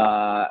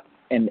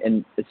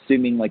 and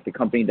assuming the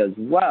company does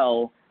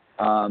well,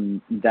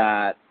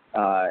 that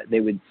they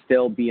would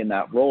still be in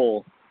that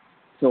role.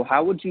 So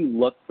how would you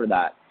look for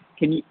that?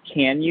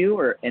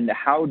 And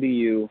how do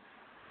you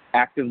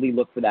actively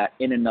look for that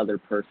in another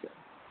person?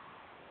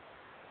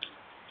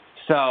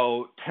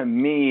 So to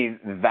me,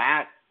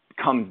 that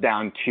comes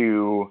down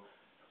to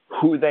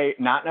who they,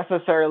 not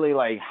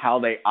necessarily how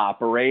they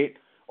operate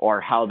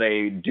or how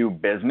they do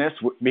business,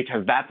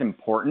 because that's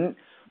important.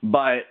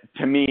 But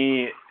to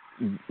me,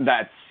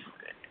 that's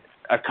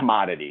a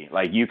commodity.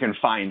 Like you can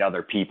find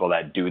other people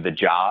that do the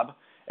job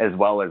as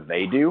well as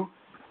they do.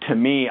 To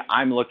me,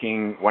 I'm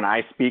looking when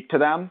I speak to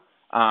them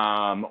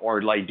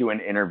or like do an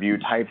interview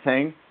type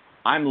thing,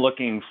 I'm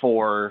looking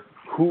for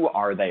who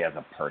are they as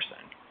a person?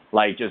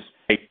 Like just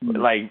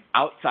like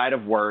outside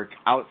of work,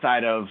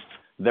 outside of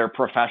their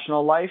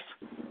professional life,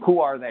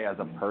 who are they as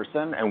a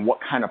person and what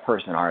kind of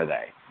person are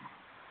they?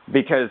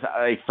 Because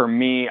like for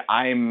me,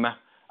 I'm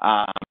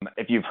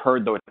if you've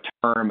heard the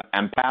term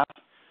empath,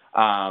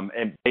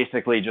 it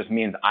basically just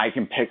means I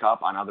can pick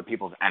up on other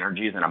people's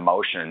energies and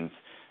emotions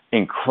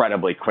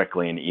incredibly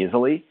quickly and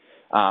easily.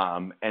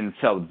 And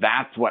so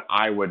that's what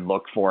I would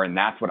look for, and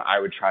that's what I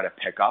would try to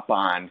pick up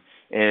on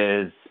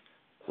is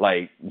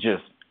like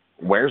just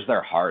where's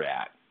their heart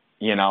at?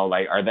 You know,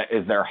 like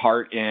is their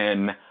heart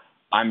in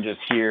I'm just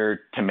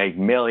here to make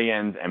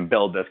millions and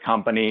build this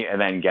company and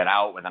then get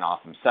out with an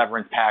awesome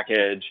severance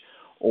package?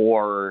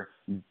 Or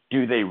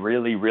do they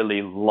really,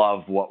 really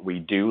love what we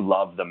do,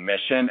 love the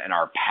mission, and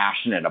are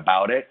passionate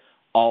about it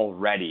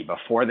already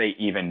before they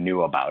even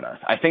knew about us?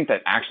 I think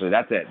that actually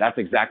that's it. That's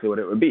exactly what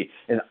it would be.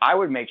 Is I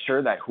would make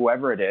sure that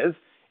whoever it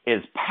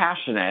is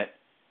passionate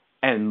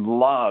and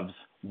loves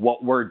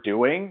what we're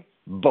doing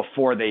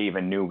before they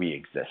even knew we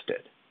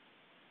existed.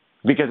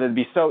 Because it'd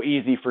be so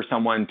easy for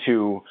someone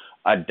to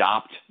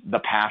adopt the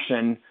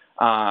passion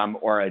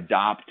or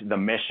adopt the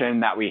mission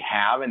that we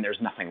have, and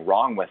there's nothing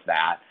wrong with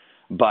that.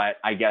 But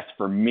I guess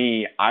for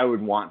me, I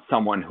would want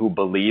someone who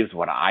believes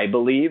what I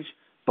believe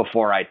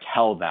before I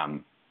tell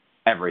them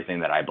everything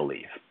that I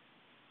believe.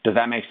 Does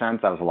that make sense?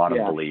 That was a lot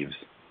of believes.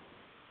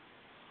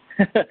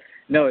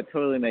 No, it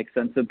totally makes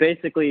sense. So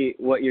basically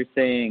what you're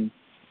saying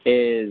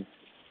is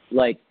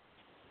like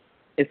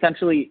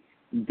essentially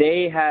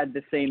they had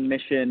the same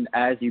mission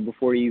as you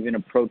before you even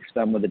approached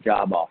them with a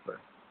job offer.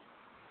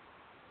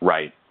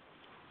 Right.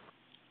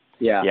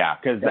 Yeah. Yeah,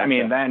 because I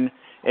mean, then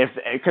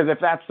if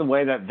that's the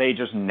way that they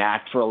just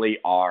naturally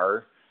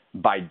are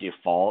by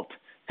default,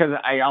 because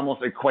I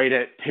almost equate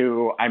it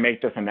to, I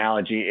make this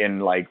analogy in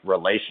like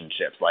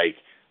relationships, like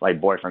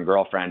boyfriend,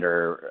 girlfriend,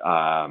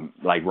 or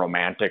like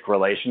romantic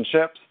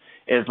relationships,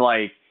 is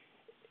like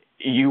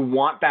you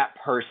want that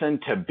person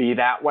to be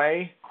that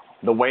way,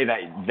 the way that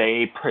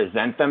they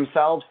present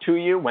themselves to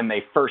you when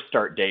they first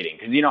start dating.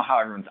 Because you know how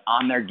everyone's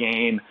on their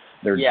game,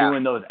 they're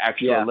doing those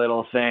extra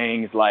little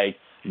things, like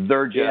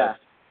they're just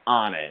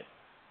on it.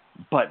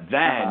 But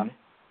then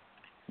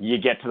you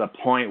get to the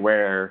point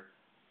where,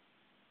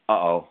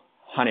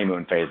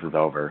 honeymoon phase is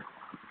over.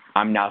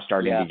 I'm now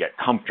starting to get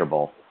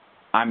comfortable.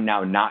 I'm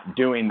now not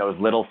doing those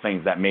little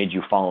things that made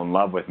you fall in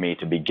love with me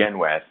to begin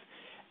with.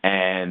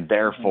 And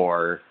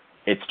therefore,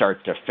 it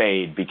starts to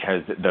fade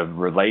because the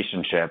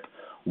relationship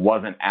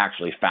wasn't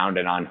actually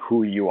founded on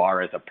who you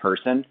are as a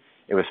person.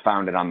 It was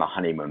founded on the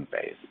honeymoon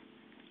phase.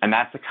 And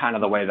that's the kind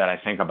of the way that I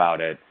think about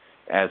it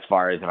as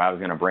far as if I was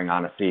going to bring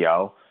on a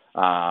CEO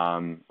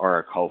or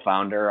a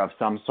co-founder of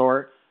some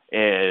sort,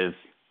 is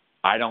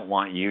I don't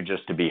want you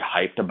just to be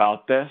hyped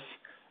about this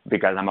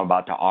because I'm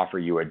about to offer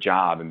you a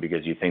job and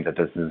because you think that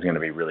this is going to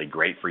be really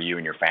great for you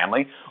and your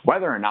family.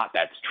 Whether or not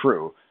that's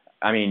true,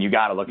 I mean, you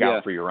got to look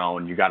out for your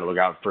own, you got to look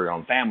out for your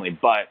own family.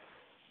 But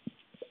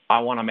I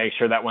want to make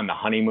sure that when the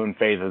honeymoon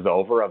phase is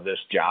over of this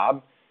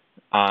job,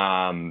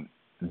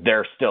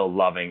 they're still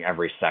loving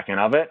every second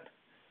of it.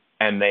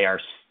 And they are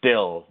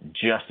still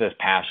just as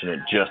passionate,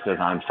 just as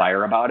on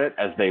fire about it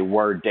as they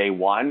were day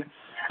one,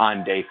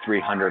 on day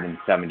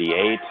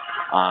 378,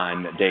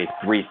 on day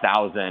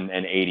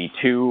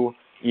 3082.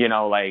 You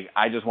know, like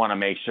I just want to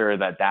make sure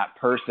that that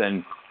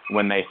person,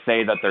 when they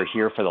say that they're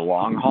here for the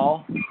long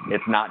haul,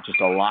 it's not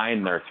just a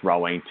line they're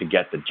throwing to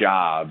get the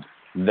job.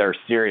 They're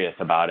serious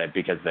about it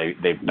because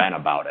they've been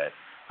about it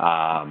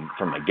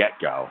from the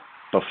get-go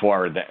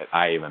before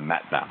I even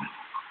met them.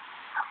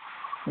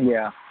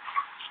 Yeah.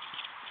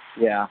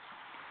 Yeah.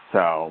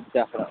 So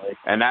definitely.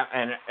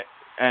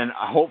 And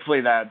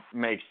hopefully that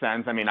makes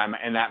sense. I mean,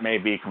 and that may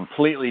be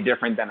completely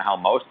different than how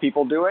most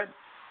people do it.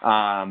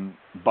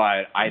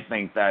 But I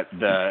think that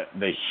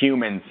the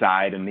human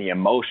side and the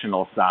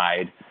emotional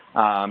side,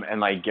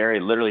 and like Gary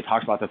literally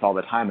talks about this all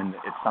the time, and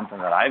it's something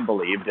that I've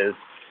believed, is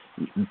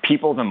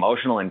people's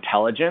emotional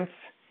intelligence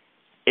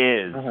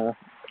is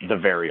the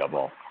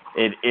variable.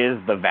 It is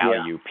the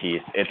value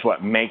piece. It's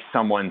what makes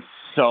someone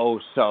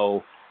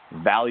so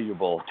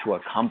valuable to a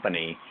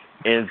company,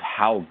 is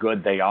how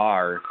good they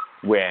are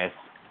with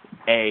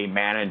A,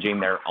 managing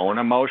their own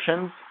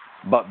emotions,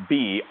 but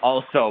B,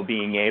 also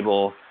being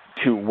able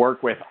to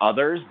work with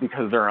others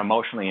because they're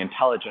emotionally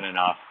intelligent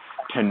enough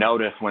to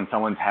notice when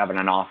someone's having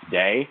an off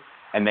day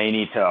and they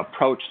need to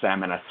approach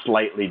them in a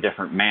slightly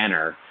different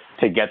manner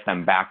to get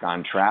them back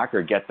on track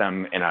or get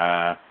them in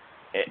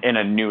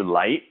a new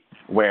light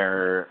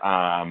where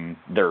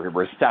they're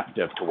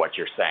receptive to what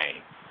you're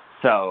saying.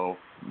 So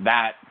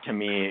that, to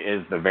me,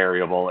 is the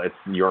variable. It's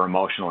your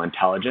emotional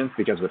intelligence,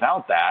 because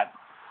without that,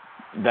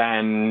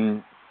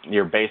 then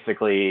you're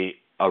basically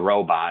a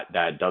robot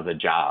that does a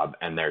job,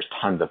 and there's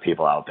tons of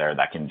people out there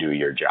that can do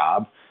your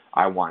job.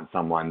 I want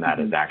someone that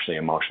is actually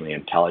emotionally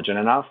intelligent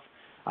enough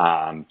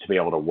to be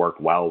able to work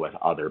well with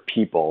other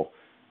people.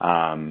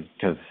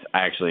 Because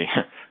I actually,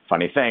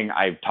 funny thing,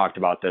 I talked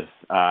about this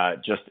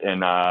just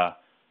in a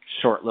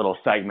short little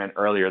segment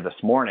earlier this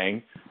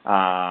morning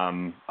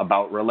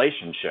about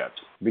relationships.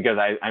 Because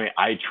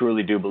I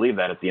truly do believe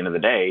that at the end of the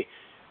day,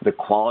 the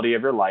quality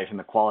of your life and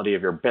the quality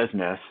of your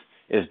business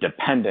is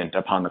dependent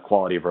upon the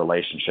quality of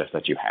relationships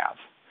that you have.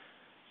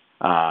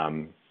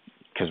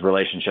 Because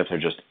relationships are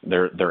just,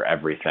 they're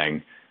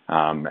everything.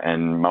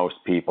 And most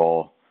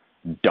people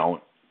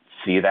don't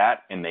see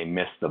that, and they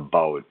miss the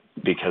boat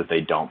because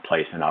they don't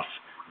place enough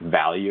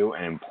value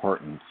and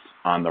importance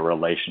on the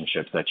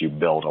relationships that you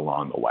build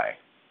along the way.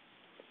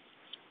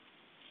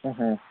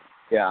 Mm-hmm.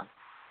 Yeah,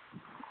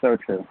 so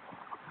true.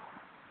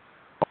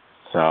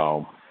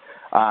 So,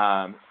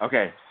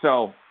 okay,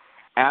 so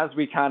as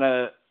we kind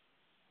of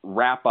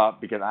wrap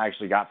up, because I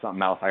actually got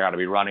something else I got to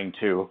be running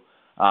to,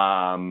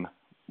 I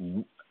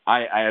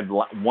had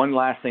one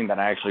last thing that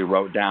I actually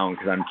wrote down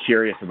because I'm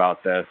curious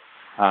about this.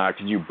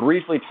 Because you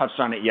briefly touched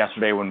on it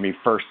yesterday when we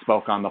first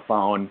spoke on the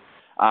phone.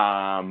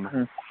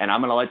 And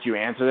I'm going to let you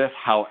answer this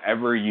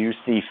however you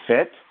see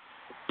fit.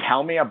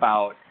 Tell me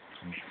about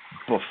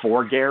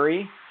before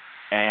Gary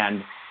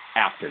and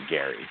after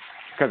Gary.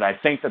 Because I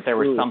think that there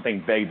was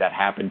something big that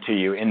happened to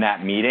you in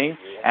that meeting.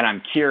 And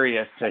I'm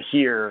curious to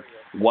hear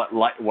what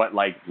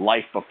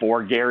life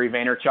before Gary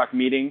Vaynerchuk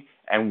meeting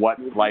and what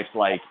life's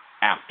like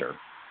after.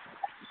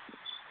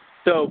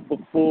 So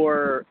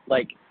before,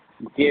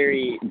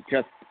 Gary,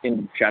 just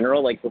in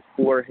general,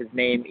 before his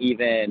name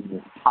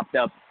even popped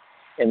up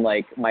in,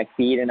 my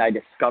feed and I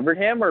discovered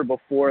him, or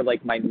before,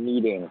 my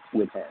meeting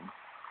with him?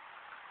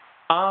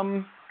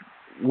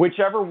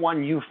 Whichever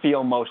one you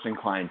feel most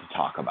inclined to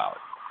talk about.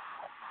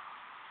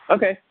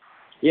 Okay.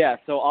 Yeah,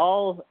 so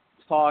I'll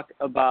talk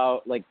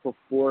about,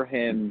 before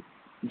him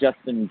just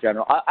in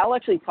general. I'll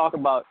actually talk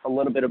about a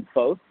little bit of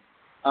both.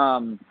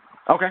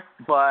 Okay.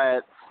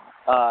 But,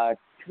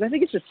 because I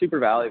think it's just super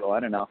valuable. I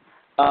don't know.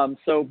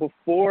 So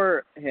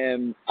before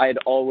him, I'd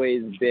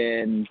always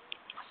been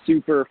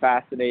super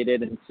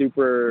fascinated and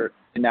super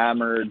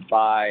enamored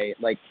by,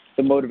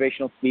 the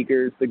motivational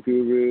speakers, the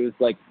gurus.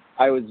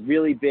 I was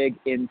really big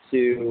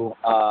into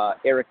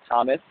Eric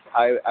Thomas.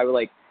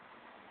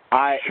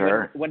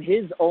 Sure. When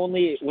his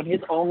only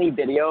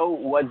video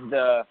was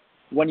the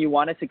 "When you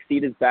want to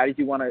succeed as bad as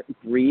you want to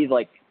breathe,"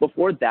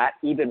 before that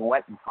even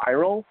went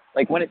viral,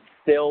 when it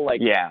still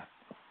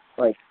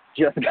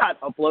just got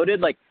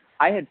uploaded,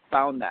 I had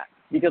found that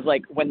because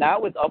when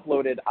that was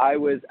uploaded, I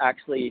was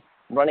actually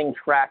running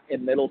track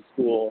in middle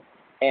school,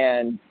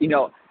 and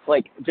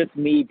just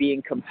me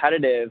being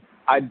competitive,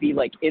 I'd be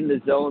in the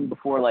zone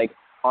before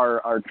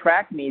our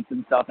track meets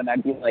and stuff, and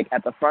I'd be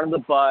at the front of the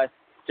bus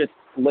just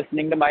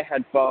listening to my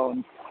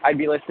headphones. I'd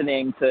be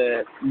listening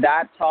to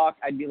that talk.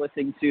 I'd be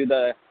listening to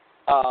the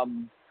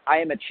I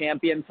Am a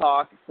Champion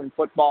talk from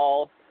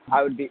football.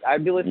 I'd be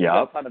listening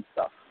to a ton of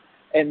stuff.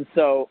 And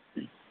so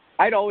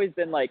I'd always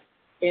been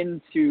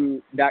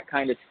into that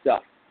kind of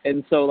stuff.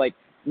 And so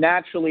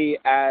naturally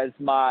as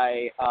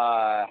the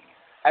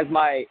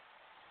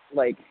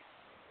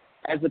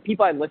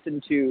people I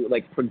listened to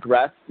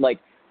progressed,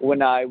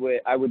 when I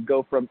would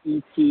go from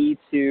E.T.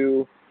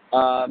 to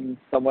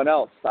someone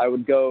else. I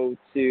would go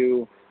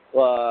to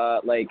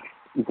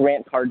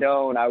Grant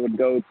Cardone. I would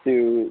go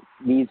to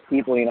these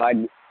people.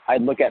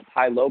 I'd look at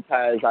Ty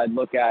Lopez. I'd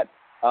look at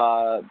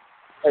a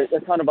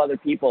ton of other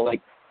people.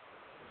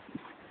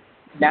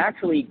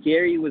 Naturally,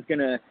 Gary was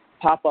gonna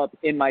pop up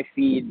in my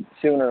feed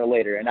sooner or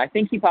later, and I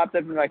think he popped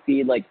up in my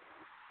feed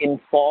in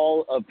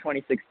fall of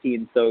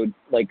 2016. So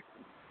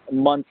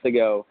months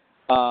ago.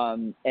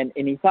 And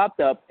he popped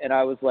up, and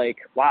I was like,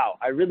 wow,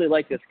 I really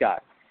like this guy.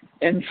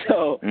 And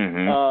so,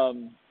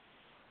 it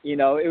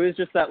was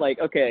just that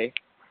okay,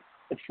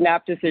 a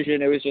snap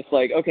decision. It was just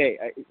okay,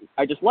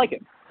 I just like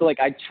him. So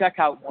I'd check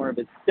out more of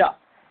his stuff,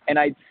 and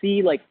I'd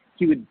see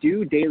he would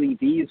do daily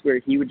V's where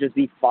he would just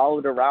be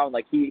followed around.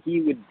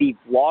 He would be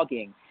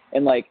vlogging.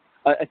 And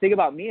a thing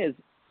about me is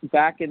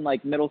back in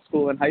middle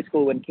school and high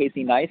school when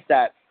Casey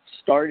Neistat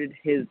started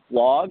his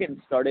vlog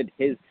and started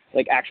his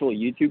actual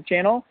YouTube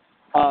channel,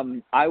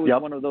 I was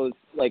one of those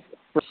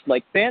first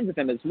fans of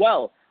him as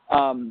well.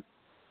 And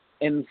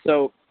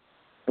so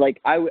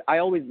I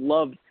always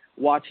loved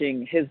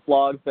watching his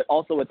vlogs, but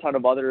also a ton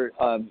of other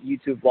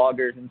YouTube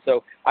vloggers. And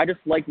so I just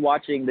liked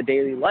watching the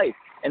daily life.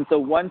 And so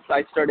once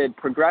I started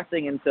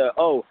progressing into,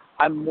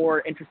 I'm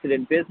more interested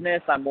in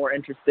business, I'm more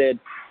interested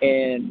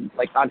in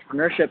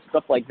entrepreneurship,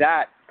 stuff like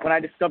that. When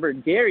I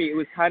discovered Gary, it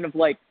was kind of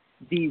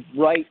the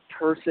right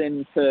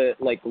person to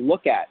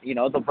look at,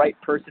 the right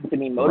person to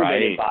be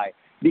motivated by,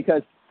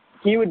 because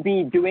he would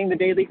be doing the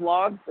daily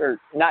vlogs, or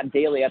not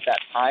daily at that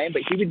time,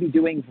 but he would be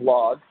doing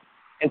vlogs.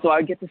 And so I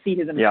would get to see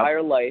his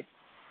entire life.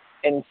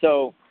 And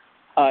so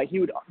he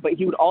would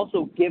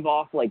also give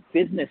off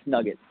business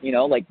nuggets,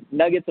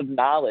 nuggets of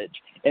knowledge.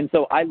 And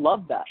so I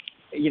love that,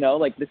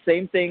 the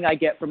same thing I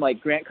get from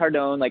Grant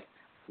Cardone,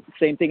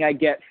 same thing I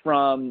get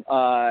from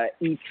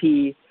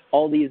E.T.,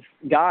 all these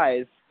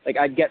guys,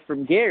 I'd get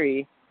from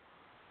Gary.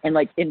 and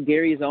like in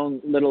Gary's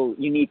own little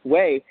unique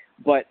way.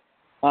 But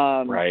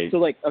Right. so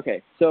like,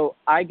 okay, so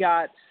I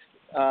got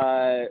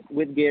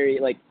with Gary,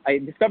 like I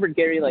discovered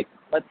Gary, like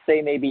let's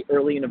say maybe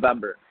early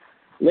November.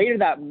 Later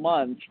that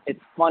month, it's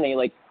funny,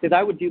 like because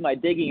I would do my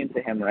digging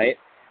into him, right?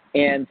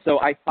 And so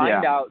I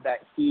find out that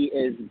he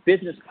is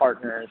business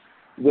partners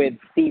with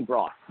Steve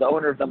Ross, the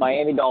owner of the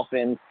Miami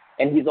Dolphins,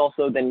 and he's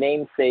also the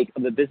namesake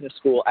of the business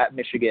school at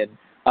Michigan,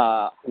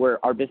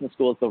 where our business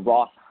school is the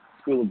Ross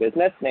School of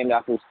Business, named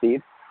after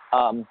Steve.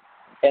 And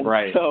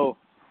so,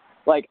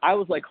 like, I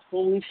was like,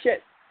 holy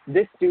shit,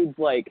 this dude's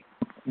like,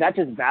 that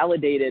just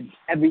validated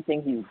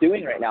everything he's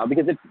doing right now.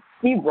 Because if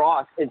Steve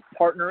Ross is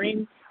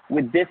partnering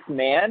with this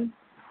man,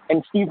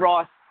 and Steve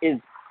Ross is,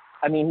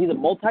 I mean, he's a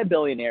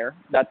multi-billionaire,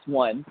 that's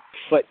one,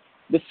 but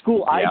the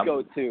school I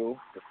go to,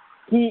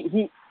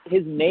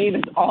 his name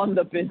is on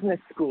the business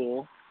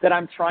school that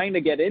I'm trying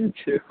to get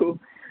into.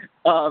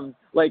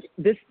 Like,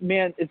 this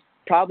man is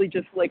probably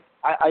just like,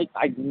 I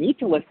need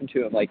to listen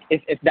to him. Like,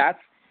 if that's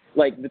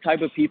like the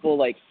type of people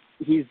like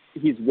he's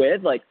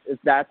with, like if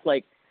that's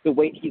like the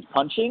weight he's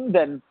punching,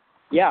 then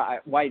yeah,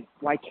 why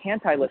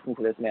can't I listen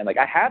to this man? Like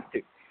I have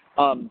to.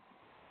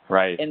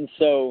 Right. And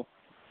so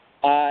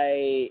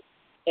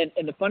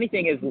and the funny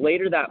thing is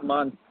later that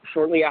month,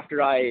 shortly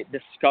after I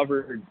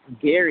discovered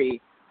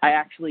Gary, I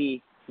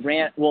actually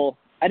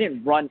I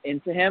didn't run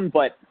into him,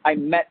 but I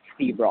met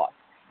Steve Ross.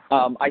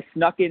 I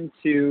snuck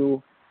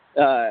into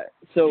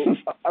so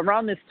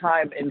around this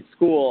time in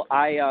school,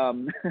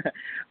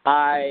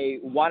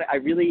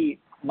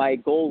 my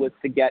goal was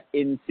to get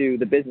into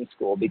the business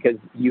school because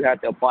you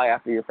had to apply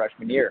after your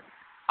freshman year.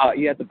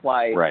 You had to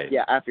apply,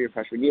 after your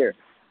freshman year.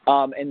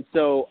 And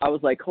so I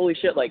was like, holy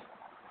shit, like,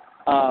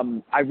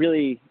 I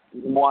really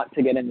want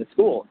to get into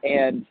school.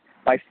 And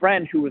my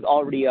friend who was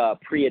already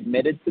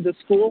pre-admitted to the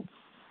school,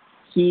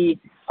 he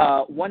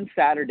one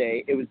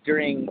Saturday, it was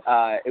during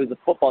it was a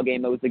football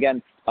game. It was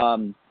against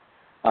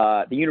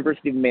the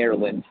University of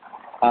Maryland.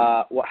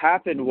 What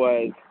happened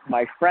was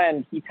my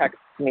friend, he texted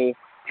me,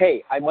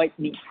 hey, I might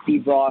meet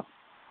Steve Ross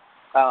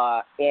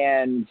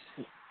and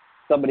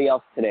somebody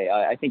else today.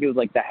 I think it was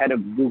like the head of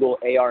Google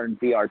AR and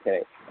VR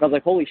today. And I was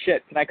like, holy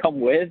shit, can I come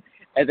with?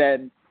 And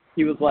then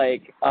he was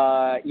like,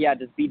 yeah,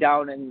 just be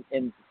down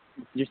and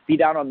just be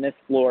down on this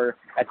floor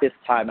at this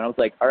time. And I was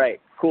like, all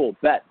right, cool,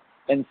 bet.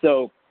 And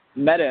so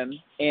met him,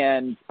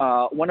 and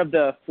one of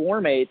the floor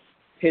mates,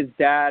 his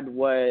dad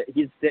was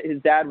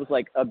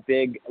like a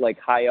big, like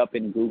high up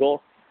in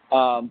Google.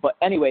 But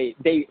anyway,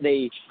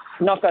 they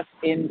snuck us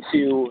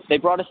they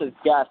brought us as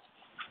guests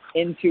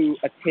into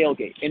a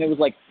tailgate, and it was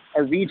like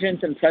a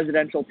regents and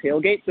presidential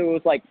tailgate. So it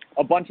was like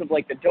a bunch of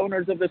like the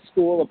donors of the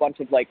school, a bunch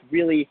of like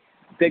really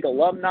big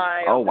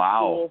alumni. Oh,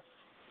 wow.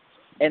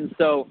 And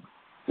so,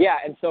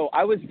 and so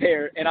I was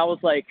there, and I was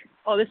like,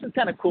 oh, this is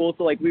kind of cool.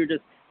 So like we would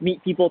just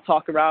meet people,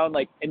 talk around,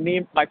 like, and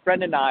me, my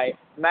friend and I,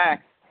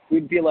 Max,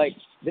 we'd be like,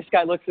 this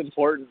guy looks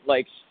important.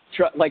 Like,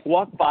 like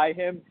walk by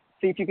him,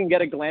 see if you can get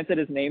a glance at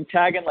his name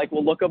tag, and like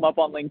we'll look him up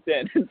on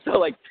LinkedIn. And so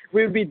like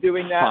we would be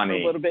doing that for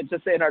a little bit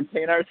just to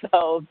entertain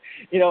ourselves,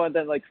 you know, and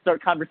then like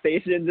start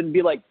conversations and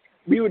be like,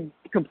 we would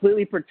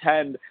completely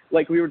pretend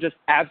like we were just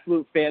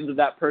absolute fans of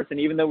that person,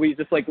 even though we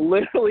just like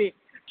literally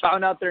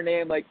found out their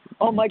name, like,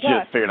 oh my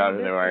gosh, just figured out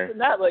who they were.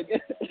 That, like,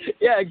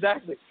 yeah,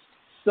 exactly.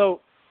 So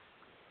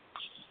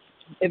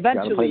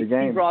eventually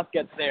Steve Ross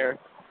gets there.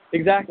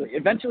 Exactly.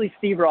 Eventually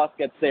Steve Ross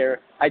gets there.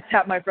 I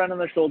tap my friend on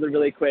the shoulder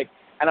really quick,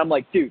 and I'm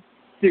like, dude.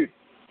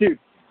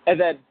 And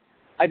then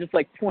I just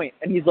like point,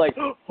 and he's like,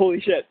 oh, holy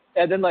shit.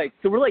 And then like,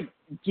 so we're like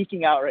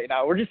geeking out right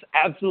now. We're just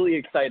absolutely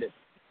excited.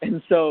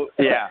 And so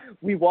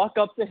we walk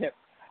up to him.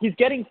 He's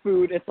getting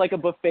food. It's like a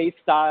buffet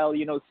style,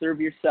 you know, serve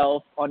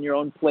yourself on your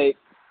own plate.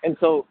 And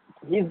so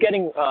he's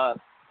getting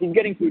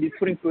food. He's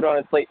putting food on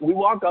his plate. We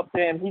walk up to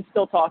him. He's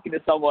still talking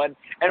to someone,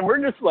 and we're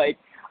just like,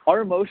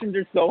 our emotions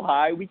are so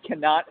high, we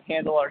cannot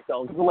handle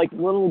ourselves. We're like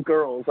little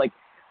girls, like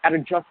at a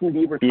Justin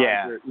Bieber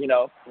concert, you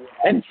know?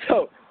 And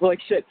so we're like,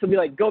 shit. So we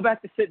like go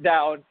back to sit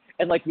down,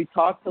 and like we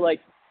talk to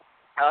like,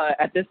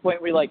 at this point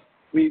we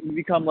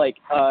become like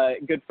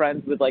good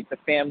friends with like the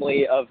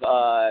family of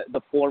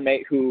the floor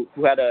mate whose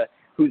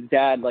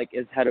dad like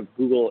is head of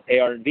Google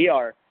AR and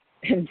VR.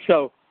 And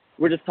so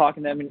we're just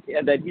talking to him,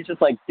 and then he's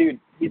just like, dude,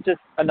 he's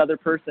just another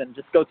person.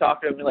 Just go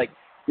talk to him. And like,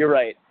 you're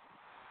right.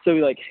 So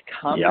we like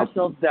calm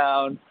ourselves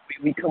down.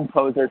 We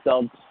compose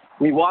ourselves.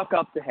 We walk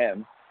up to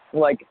him.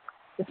 We're like,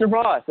 Mr.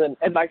 Ross, and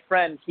my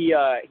friend, he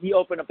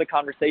opened up the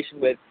conversation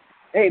with,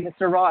 hey,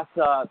 Mr. Ross,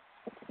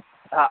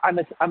 I'm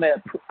a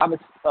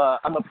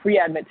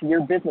pre-admit to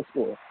your business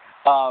school,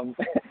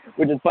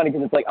 which is funny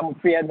because it's like I'm a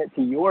pre-admit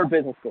to your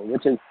business school,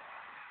 which is a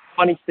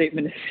funny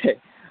statement to say.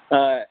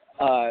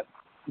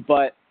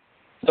 But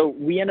so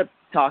we end up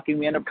talking,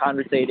 we end up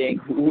conversating.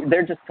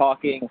 They're just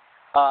talking.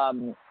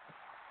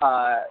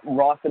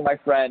 Ross and my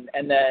friend,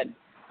 and then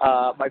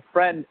my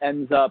friend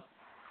ends up,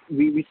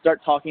 we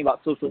start talking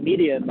about social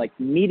media and like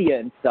media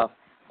and stuff,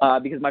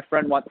 because my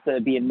friend wants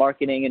to be in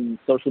marketing and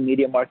social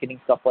media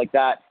marketing, stuff like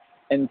that.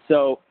 And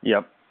so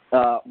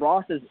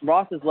Ross is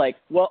like,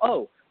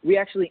 well, we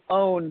actually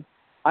own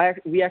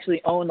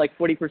like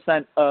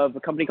 40% of a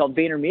company called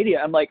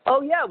VaynerMedia. I'm like,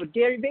 oh yeah, with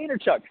Gary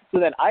Vaynerchuk. So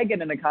then I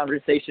get in a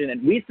conversation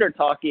and we start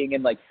talking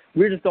and like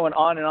we're just going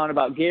on and on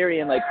about Gary,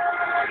 and like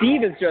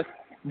Steve is just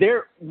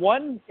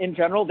in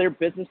general, their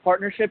business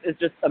partnership is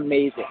just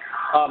amazing.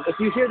 If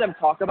you hear them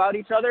talk about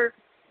each other,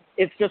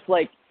 it's just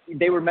like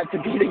they were meant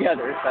to be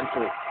together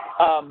essentially.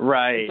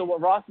 Right. So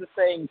what Ross was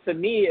saying to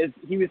me is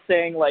he was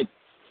saying like,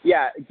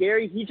 yeah,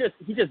 Gary, he just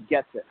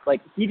gets it.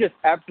 Like he just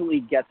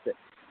absolutely gets it.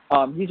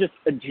 He's just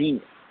a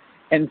genius.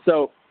 And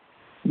so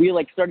we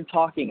like started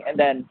talking, and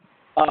then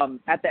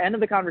at the end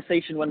of the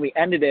conversation when we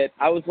ended it,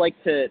 I was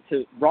like to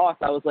Ross,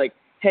 I was like,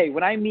 hey,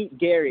 when I meet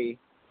Gary,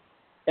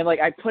 and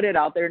like I put it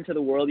out there into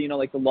the world, you know,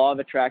 like the law of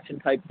attraction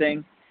type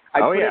thing.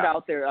 I put it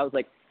out there. I was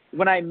like,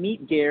 when I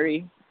meet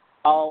Gary,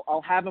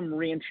 I'll have him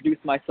reintroduce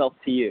myself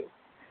to you.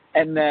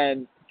 And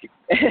then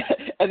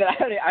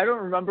I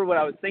don't remember what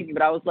I was thinking,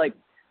 but I was like,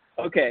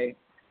 okay,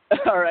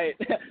 all right.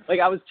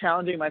 Like I was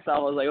challenging myself.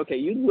 I was like, okay,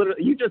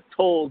 you just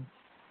told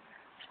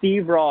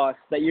Steve Ross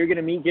that you're going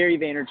to meet Gary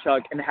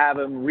Vaynerchuk and have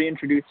him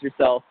reintroduce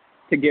yourself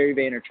to Gary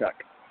Vaynerchuk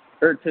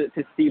or to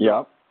Steve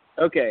Ross.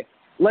 Okay,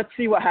 let's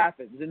see what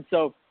happens. And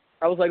so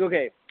I was like,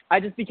 okay, I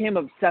just became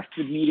obsessed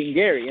with meeting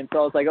Gary. And so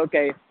I was like,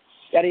 okay,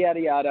 yada, yada,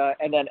 yada.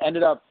 And then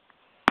ended up,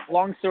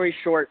 long story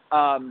short,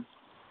 I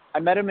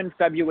met him in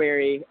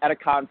February at a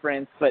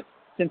conference, but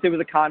since it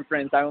was a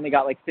conference, I only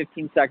got like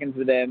 15 seconds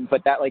with him,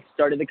 but that like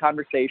started the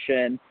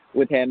conversation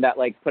with him that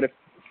like put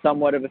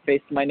somewhat of a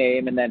face to my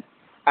name. And then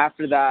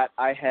after that,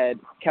 I had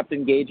kept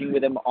engaging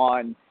with him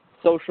on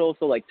social.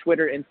 So like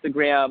Twitter,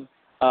 Instagram,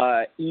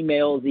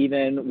 emails,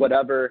 even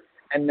whatever.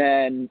 And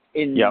then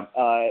in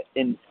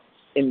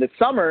the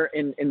summer,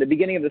 in the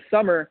beginning of the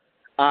summer,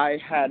 I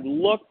had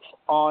looked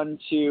at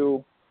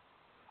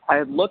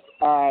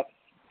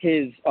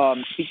his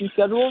speaking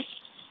schedules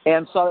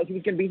and saw that he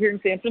was going to be here in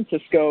San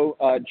Francisco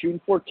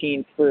June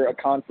 14th for a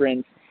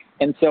conference.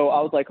 And so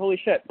I was like, holy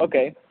shit,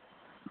 okay.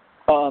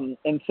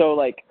 And so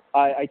like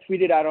I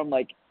tweeted at him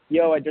like,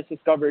 yo, I just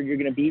discovered you're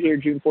going to be here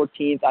June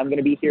 14th. I'm going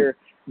to be here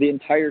the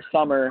entire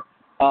summer.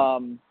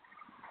 And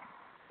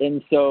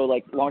so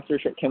like long story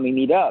short, can we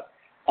meet up?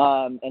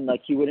 And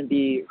like he wouldn't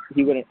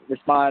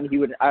respond.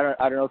 I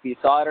don't know if you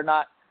saw it or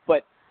not,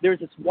 but there's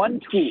this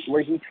one tweet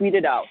where he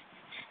tweeted out,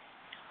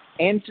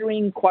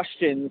 answering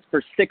questions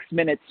for 6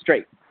 minutes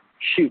straight.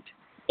 Shoot.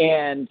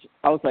 And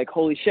I was like,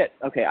 holy shit.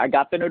 Okay, I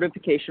got the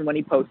notification when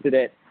he posted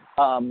it.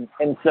 And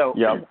so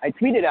I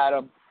tweeted at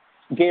him,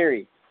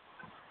 Gary,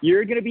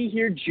 you're going to be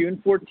here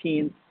June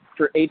 14th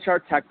for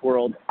HR Tech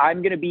World. I'm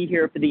going to be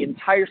here for the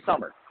entire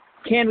summer.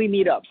 Can we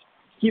meet up?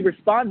 He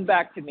responds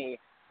back to me,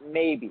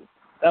 maybe.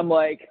 I'm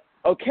like,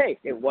 okay,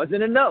 it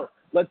wasn't a no.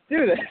 Let's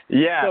do this.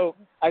 Yeah. So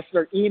I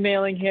start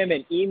emailing him,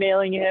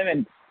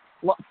 and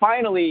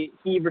finally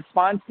he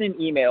responds to an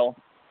email.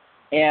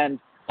 And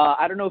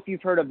I don't know if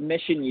you've heard of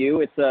Mission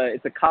U. It's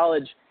a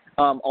college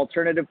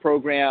alternative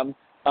program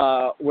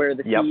where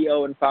the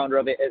CEO and founder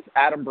of it is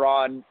Adam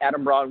Braun.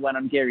 Adam Braun went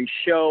on Gary's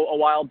show a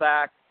while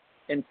back,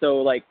 and so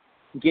like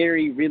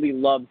Gary really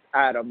loves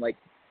Adam, like,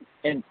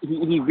 and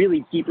he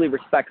really deeply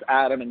respects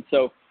Adam, and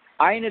so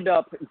I ended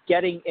up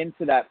getting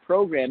into that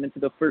program, into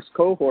the first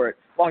cohort.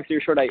 Long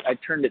story short, I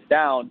turned it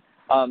down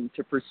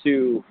to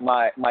pursue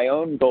my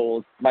own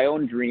goals, my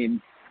own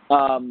dreams.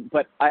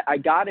 But I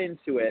got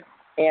into it,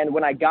 and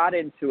when I got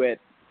into it,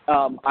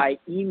 I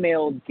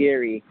emailed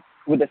Gary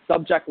with a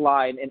subject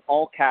line in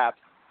all caps,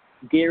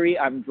 Gary,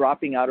 I'm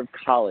dropping out of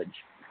college.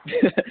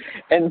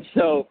 And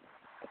so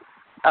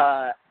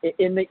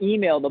in the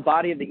email, the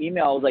body of the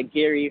email, I was like,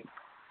 Gary,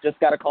 just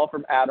got a call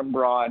from Adam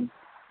Braun.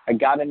 I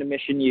got into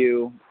Mission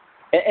U.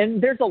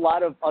 And there's a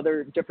lot of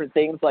other different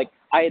things. Like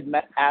I had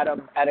met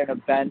Adam at an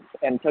event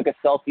and took a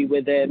selfie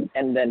with him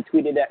and then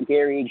tweeted at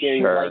Gary.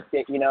 Gary liked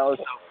it, you know.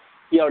 So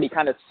he already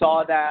kind of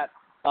saw that.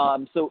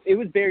 So it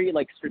was very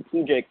like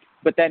strategic.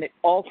 But then it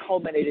all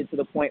culminated to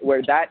the point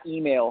where that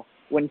email,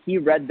 when he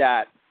read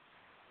that,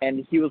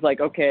 and he was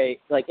like, okay,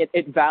 like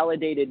it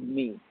validated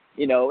me.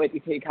 You know, it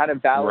kind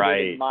of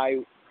validated my,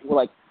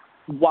 like,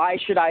 why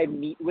should I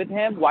meet with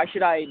him? Why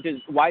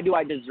do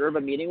I deserve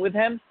a meeting with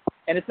him?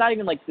 And it's not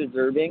even like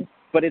deserving,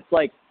 but it's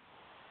like,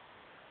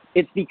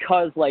 it's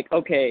because like,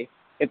 okay,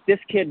 if this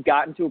kid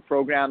got into a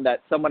program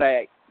that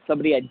somebody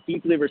I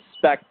deeply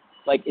respect,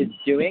 like is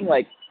doing,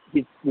 like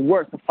he's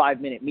worth a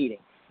 5-minute meeting.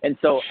 And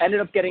so ended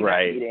up getting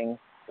that meeting.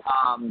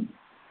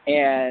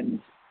 And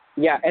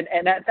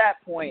at that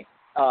point,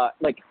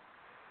 like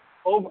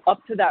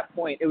up to that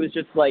point, it was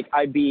just like,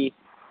 I'd be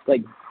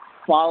like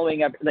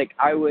following up, like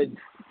I would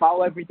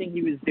follow everything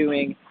he was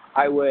doing.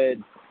 I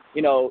would,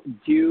 you know,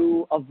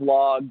 do a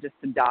vlog just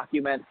to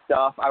document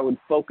stuff. I would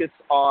focus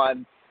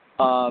on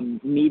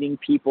meeting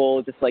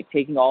people, just like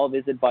taking all of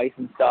his advice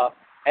and stuff.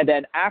 And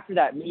then after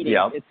that meeting,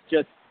 it's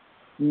just,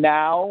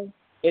 now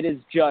it is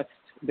just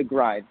the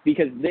grind,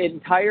 because the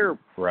entire,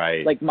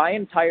 like my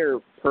entire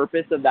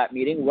purpose of that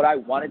meeting, what I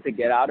wanted to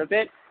get out of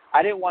it,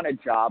 I didn't want a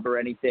job or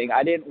anything.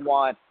 I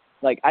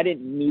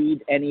didn't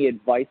need any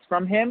advice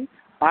from him.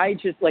 I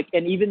just like,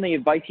 and even the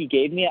advice he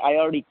gave me, I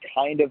already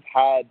kind of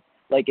had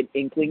like an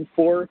inkling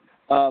for.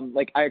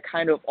 Like I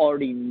kind of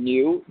already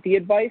knew the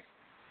advice.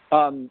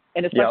 And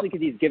especially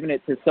because he's given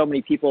it to so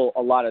many people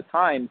a lot of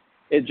times,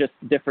 it's just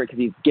different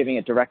because he's giving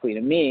it directly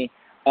to me.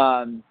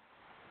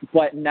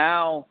 But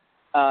now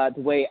the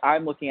way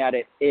I'm looking at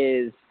it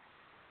is,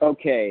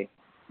 okay,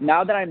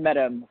 now that I met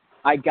him,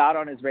 I got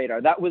on his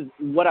radar. That was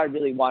what I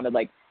really wanted.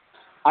 Like,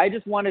 I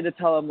just wanted to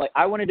tell him, like,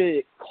 I wanted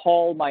to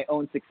call my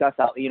own success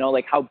out, you know,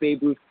 like how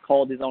Babe Ruth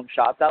called his own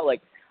shots out.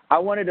 Like, I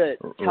wanted to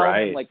tell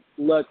him, like,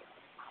 look,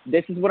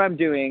 this is what I'm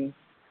doing.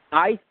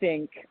 I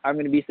think I'm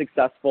going to be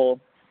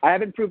successful. I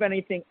haven't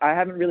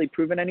really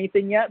proven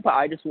anything yet, but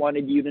I just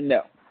wanted you to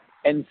know.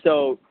 And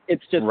so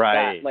it's just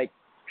that, like,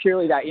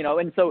 purely that, you know.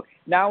 And so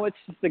now it's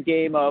just a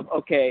game of,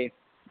 okay,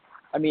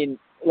 I mean,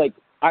 like,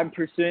 I'm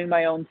pursuing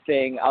my own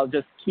thing. I'll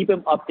just keep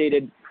him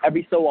updated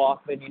every so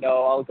often, you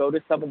know. I'll go to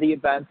some of the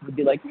events and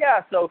be like,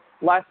 yeah, so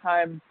last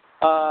time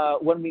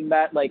when we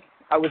met, like,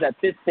 I was at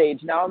this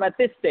stage. Now I'm at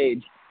this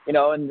stage, you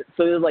know. And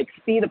so there's, like,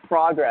 see the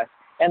progress.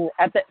 And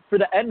for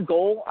the end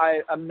goal,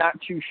 I'm not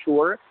too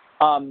sure.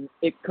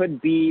 It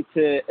could be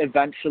to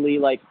eventually,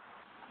 like,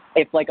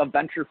 if, like, a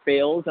venture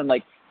fails and,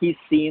 like, he's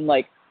seen,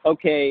 like,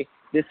 okay,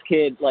 this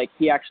kid, like,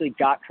 he actually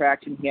got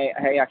traction. He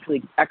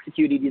actually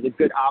executed. He's a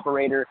good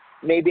operator.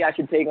 Maybe I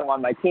should take him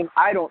on my team.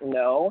 I don't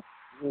know.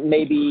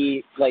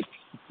 Maybe, like,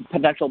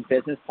 potential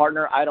business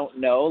partner. I don't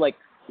know.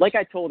 Like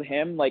I told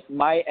him, like,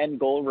 my end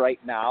goal right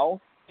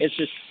now is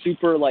just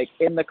super, like,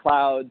 in the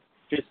clouds,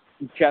 just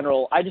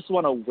general. I just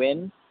want to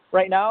win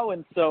right now.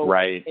 And so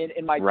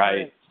in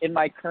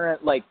my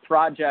current, like,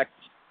 project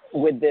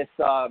with this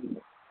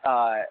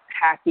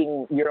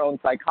hacking your own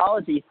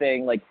psychology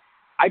thing, like,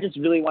 I just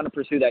really want to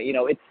pursue that. You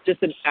know, it's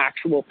just an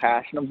actual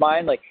passion of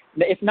mine. Like,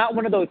 it's not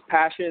one of those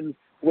passions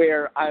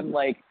where I'm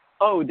like,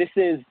 oh, this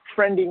is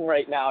trending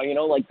right now, you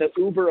know, like the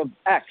Uber of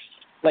X.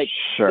 Like,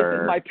 this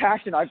is my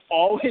passion. I've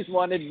always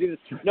wanted to do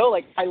this. No,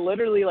 like, I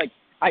literally, like,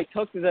 I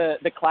took the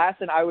class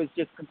and I was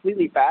just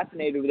completely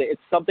fascinated with it.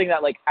 It's something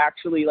that, like,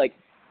 actually, like,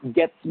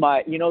 gets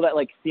my, you know, that,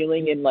 like,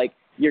 feeling in, like,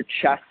 your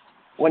chest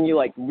when you,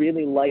 like,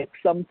 really like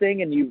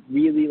something and you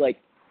really, like,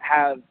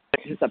 have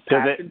just a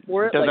passion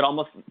for it. Does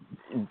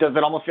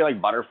it almost feel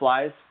like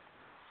butterflies?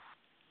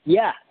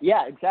 Yeah,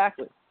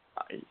 exactly.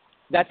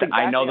 That's exactly.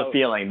 I know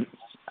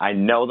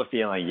the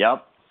feeling.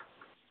 Yep.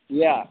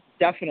 Yeah,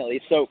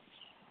 definitely. So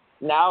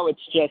now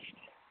it's just,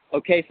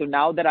 okay, so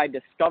now that I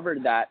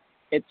discovered that,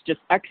 it's just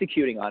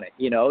executing on it,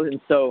 you know? And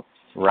so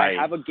I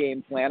have a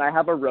game plan, I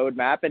have a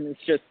roadmap, and it's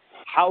just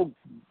how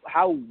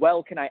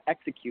well can I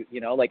execute,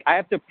 you know? Like, I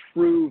have to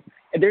prove,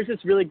 and there's this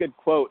really good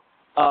quote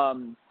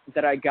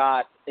that I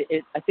got.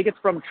 I think it's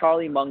from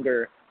Charlie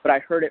Munger, but I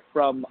heard it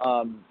from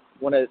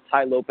one of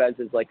Tai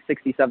Lopez's, like,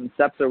 67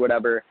 Steps or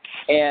whatever,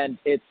 and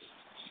it's,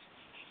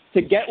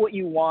 to get what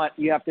you want,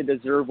 you have to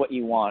deserve what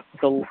you want.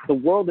 The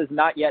world is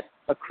not yet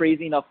a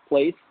crazy enough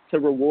place to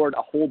reward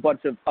a whole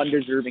bunch of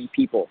undeserving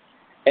people.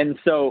 And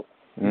so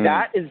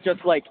that is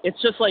just like, it's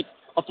just like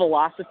a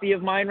philosophy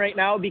of mine right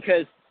now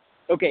because,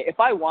 okay, if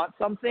I want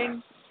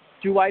something,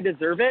 do I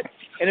deserve it?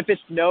 And if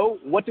it's no,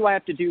 what do I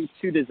have to do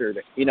to deserve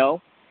it, you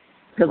know?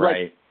 Because,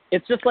 like,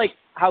 it's just like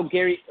how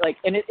Gary, like,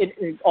 and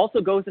it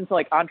also goes into,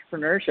 like,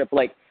 entrepreneurship.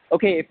 Like,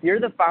 okay, if you're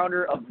the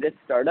founder of this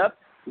startup,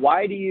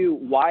 why is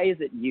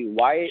it you?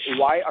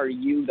 Why are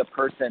you the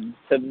person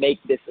to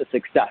make this a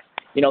success?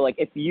 You know, like,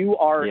 if you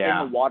are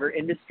in the water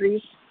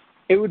industry,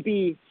 it would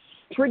be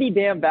pretty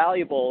damn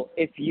valuable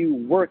if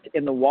you worked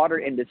in the water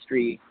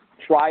industry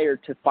prior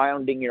to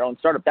founding your own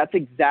startup. That's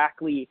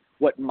exactly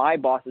what my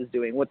boss is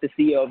doing, what the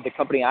CEO of the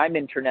company I'm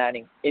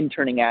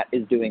interning at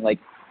is doing. Like,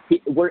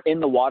 we're in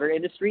the water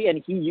industry,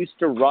 and he used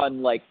to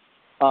run, like,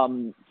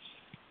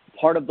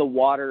 part of the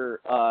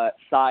water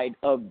side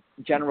of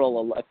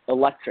General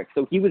Electric.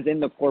 So he was in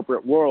the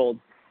corporate world,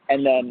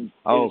 and then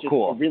it was just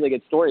a really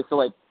good story. So,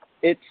 like,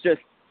 it's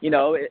just, you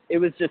know, it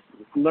was just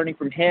learning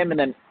from him and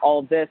then all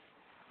of this.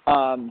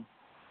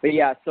 But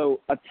yeah,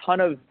 so a ton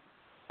of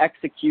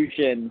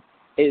execution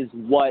is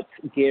what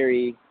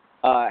Gary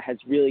has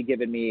really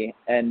given me,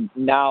 and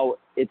now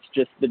it's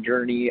just the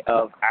journey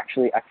of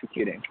actually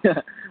executing.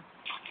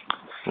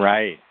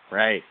 Right.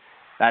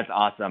 That's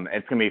awesome.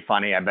 It's going to be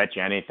funny. I bet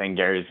you anything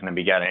Gary's going to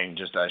be getting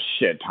just a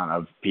shit ton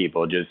of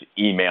people just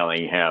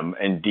emailing him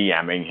and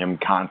DMing him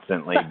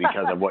constantly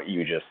because of what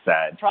you just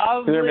said.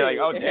 Probably. They're going to be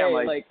like, oh, damn,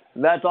 like,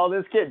 that's all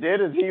this kid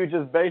did is he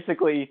just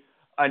basically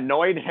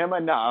annoyed him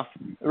enough,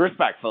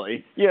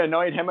 respectfully. You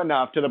annoyed him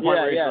enough to the point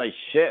where he's like,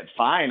 shit,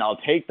 fine, I'll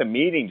take the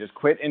meeting. Just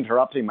quit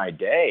interrupting my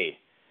day.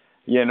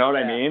 You know what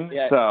I mean?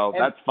 Yeah. So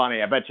that's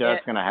funny. I bet you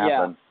that's going to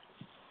happen. Yeah.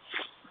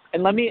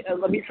 And let me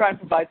try and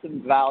provide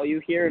some value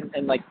here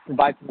and like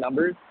provide some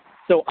numbers.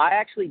 So I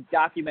actually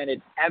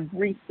documented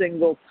every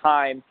single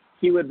time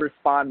he would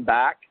respond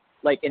back,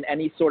 like in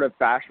any sort of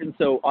fashion.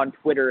 So on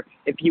Twitter,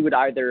 if he would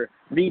either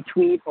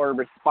retweet or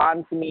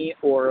respond to me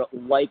or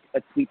like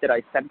a tweet that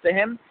I sent to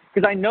him,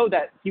 because I know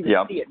that he would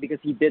see it because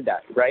he did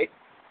that, right?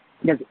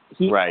 Because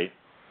he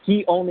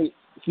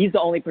he's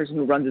the only person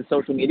who runs his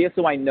social media,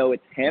 so I know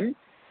it's him.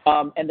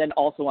 And then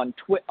also on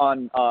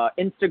Instagram,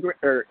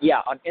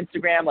 on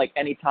Instagram, like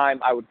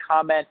anytime I would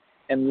comment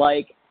and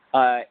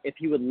if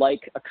he would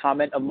like a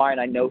comment of mine,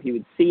 I know he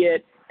would see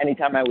it.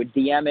 Anytime I would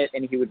DM it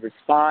and he would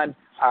respond,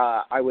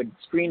 I would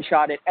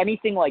screenshot it,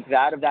 anything like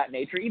that of that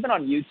nature. Even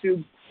on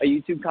YouTube, a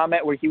YouTube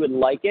comment where he would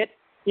like it,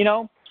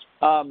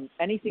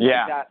 anything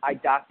like that, I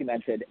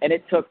documented. And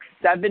it took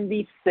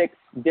 76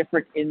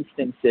 different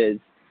instances.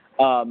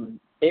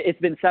 It's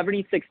been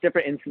 76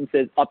 different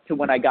instances up to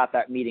when I got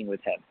that meeting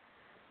with him.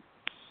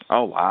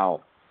 Oh,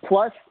 wow.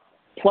 Plus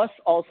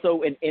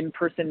also an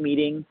in-person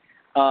meeting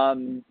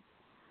and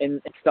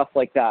stuff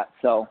like that.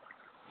 So,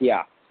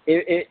 yeah,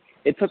 it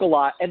took a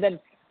lot. And then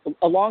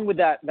along with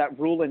that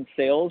rule in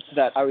sales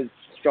that I was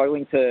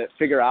struggling to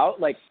figure out,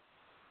 like,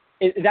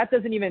 that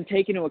doesn't even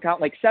take into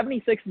account, like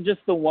 76 is just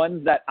the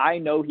ones that I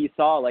know he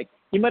saw. Like,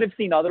 he might have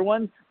seen other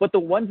ones, but the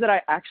ones that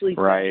I actually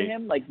sent to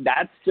him, like,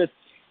 that's just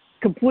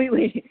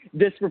completely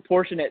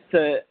disproportionate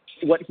to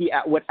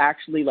what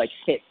actually, like,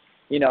 hit,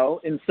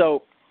 And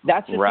so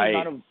that's just the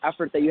amount of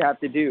effort that you have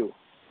to do,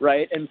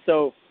 right? And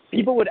so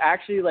people would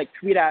actually, like,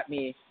 tweet at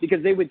me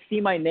because they would see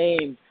my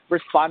name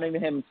responding to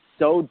him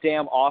so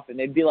damn often.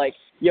 They'd be like,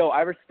 yo,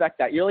 I respect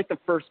that. You're, like, the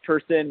first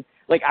person.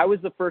 Like, I was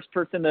the first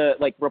person to,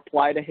 like,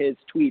 reply to his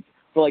tweets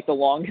for, like, the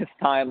longest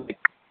time. Like,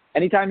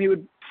 anytime he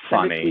would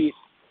send a tweet,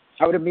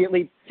 I would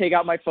immediately take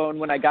out my phone.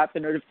 When I got the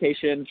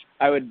notification,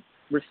 I would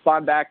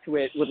respond back to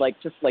it with, like,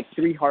 just, like,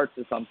 3 hearts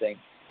or something.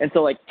 And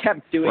so, like,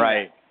 kept doing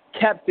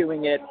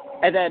it.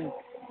 And then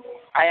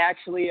I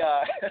actually,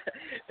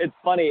 it's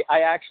funny,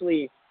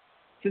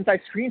 since I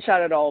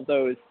screenshotted all of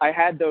those, I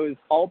had those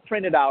all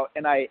printed out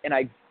and I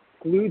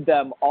glued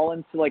them all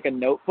into, like, a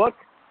notebook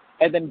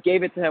and then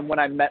gave it to him when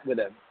I met with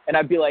him. And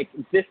I'd be like,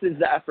 this is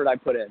the effort I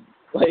put in.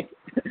 Like,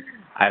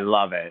 I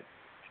love it.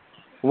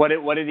 What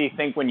did he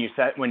think when you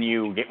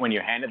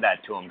handed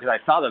that to him? Because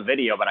I saw the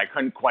video, but I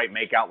couldn't quite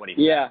make out what he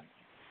said. Yeah.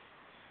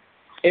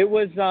 It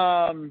was,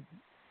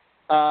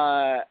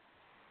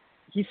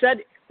 he said,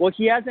 well,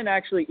 he hasn't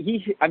actually,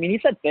 he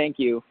said thank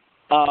you.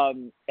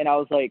 And I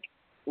was like,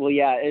 well,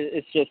 yeah,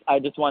 it's just, I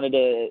just wanted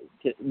to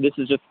this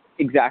is just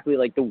exactly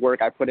like the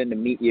work I put in to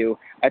meet you.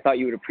 I thought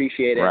you would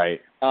appreciate it.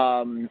 Right.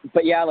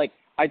 But yeah, like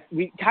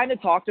we kind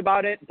of talked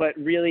about it, but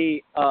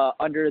really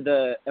under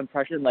the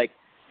impression, like,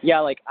 yeah,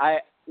 like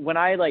when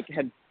I like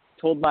had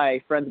told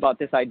my friends about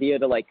this idea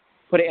to like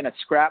put it in a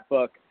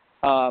scrapbook,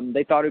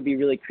 they thought it would be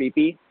really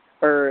creepy.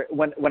 Or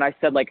when I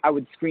said, like, I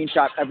would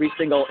screenshot every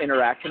single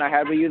interaction I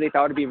had with you, they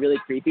thought it would be really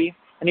creepy.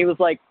 And he was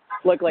like,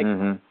 look, like,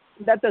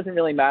 that doesn't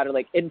really matter.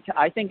 Like,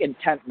 I think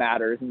intent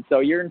matters. And so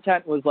your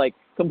intent was, like,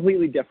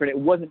 completely different. It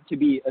wasn't to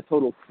be a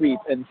total creep.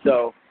 And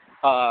so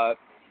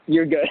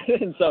you're good.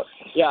 And so,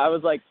 yeah, I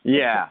was like,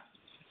 yeah.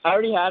 I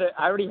already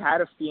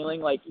had a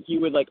feeling, like, he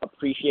would, like,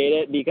 appreciate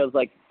it because,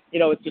 like,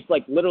 it's just,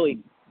 like, literally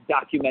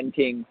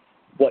documenting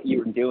what you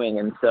were doing.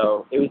 And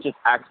so it was just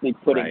actually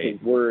putting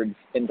his words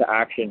into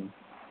action.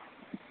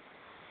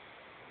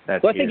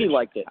 That's so I think he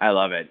liked it. I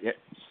love it.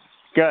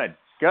 Good.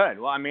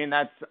 Well, I mean,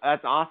 that's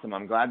awesome.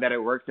 I'm glad that it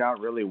worked out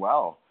really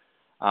well.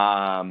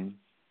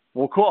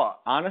 Well, cool.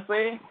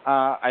 Honestly,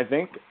 I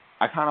think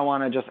I kind of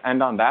want to just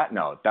end on that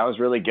note. That was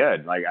really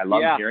good. Like, I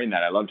loved hearing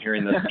that. I loved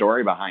hearing the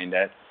story behind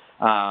it.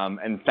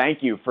 And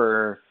thank you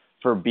for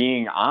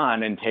being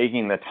on and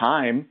taking the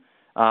time.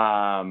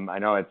 I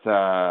know it's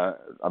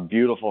a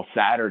beautiful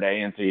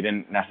Saturday, and so you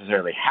didn't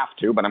necessarily have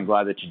to, but I'm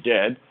glad that you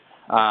did.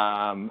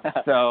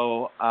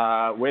 So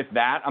with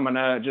that, I'm going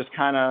to just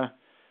kind of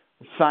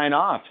sign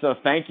off. So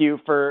thank you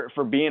for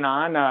being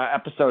on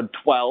episode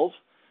 12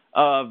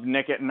 of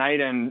Nick at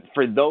Night. And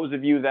for those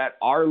of you that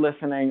are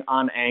listening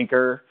on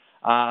Anchor,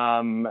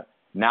 now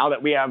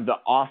that we have the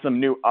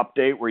awesome new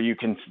update where you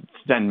can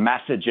send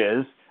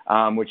messages,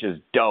 which is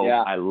dope.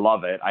 Yeah. I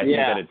love it. I think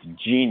that it's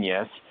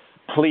genius.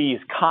 Please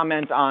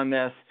comment on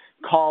this,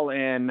 call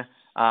in,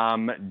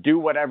 do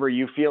whatever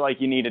you feel like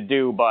you need to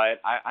do.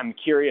 But I'm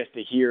curious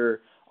to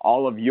hear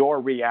all of your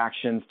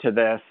reactions to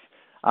this.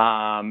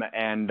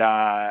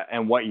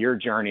 And what your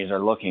journeys are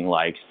looking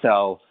like.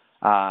 So,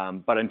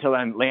 but until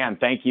then, Leon,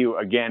 thank you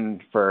again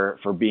for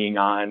being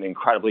on.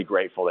 Incredibly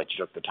grateful that you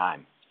took the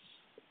time.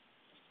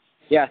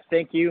 Yeah,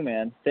 thank you,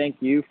 man. Thank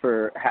you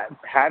for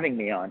having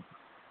me on.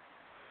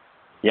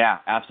 Yeah,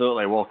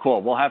 absolutely. Well,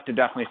 cool. We'll have to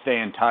definitely stay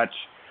in touch,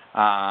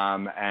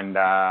 and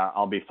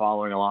I'll be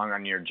following along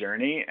on your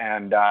journey,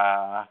 and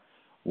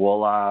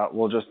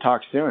we'll just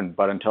talk soon.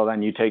 But until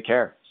then, you take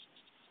care.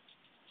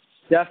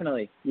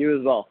 Definitely. You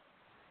as well.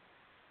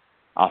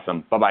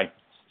 Awesome. Bye-bye.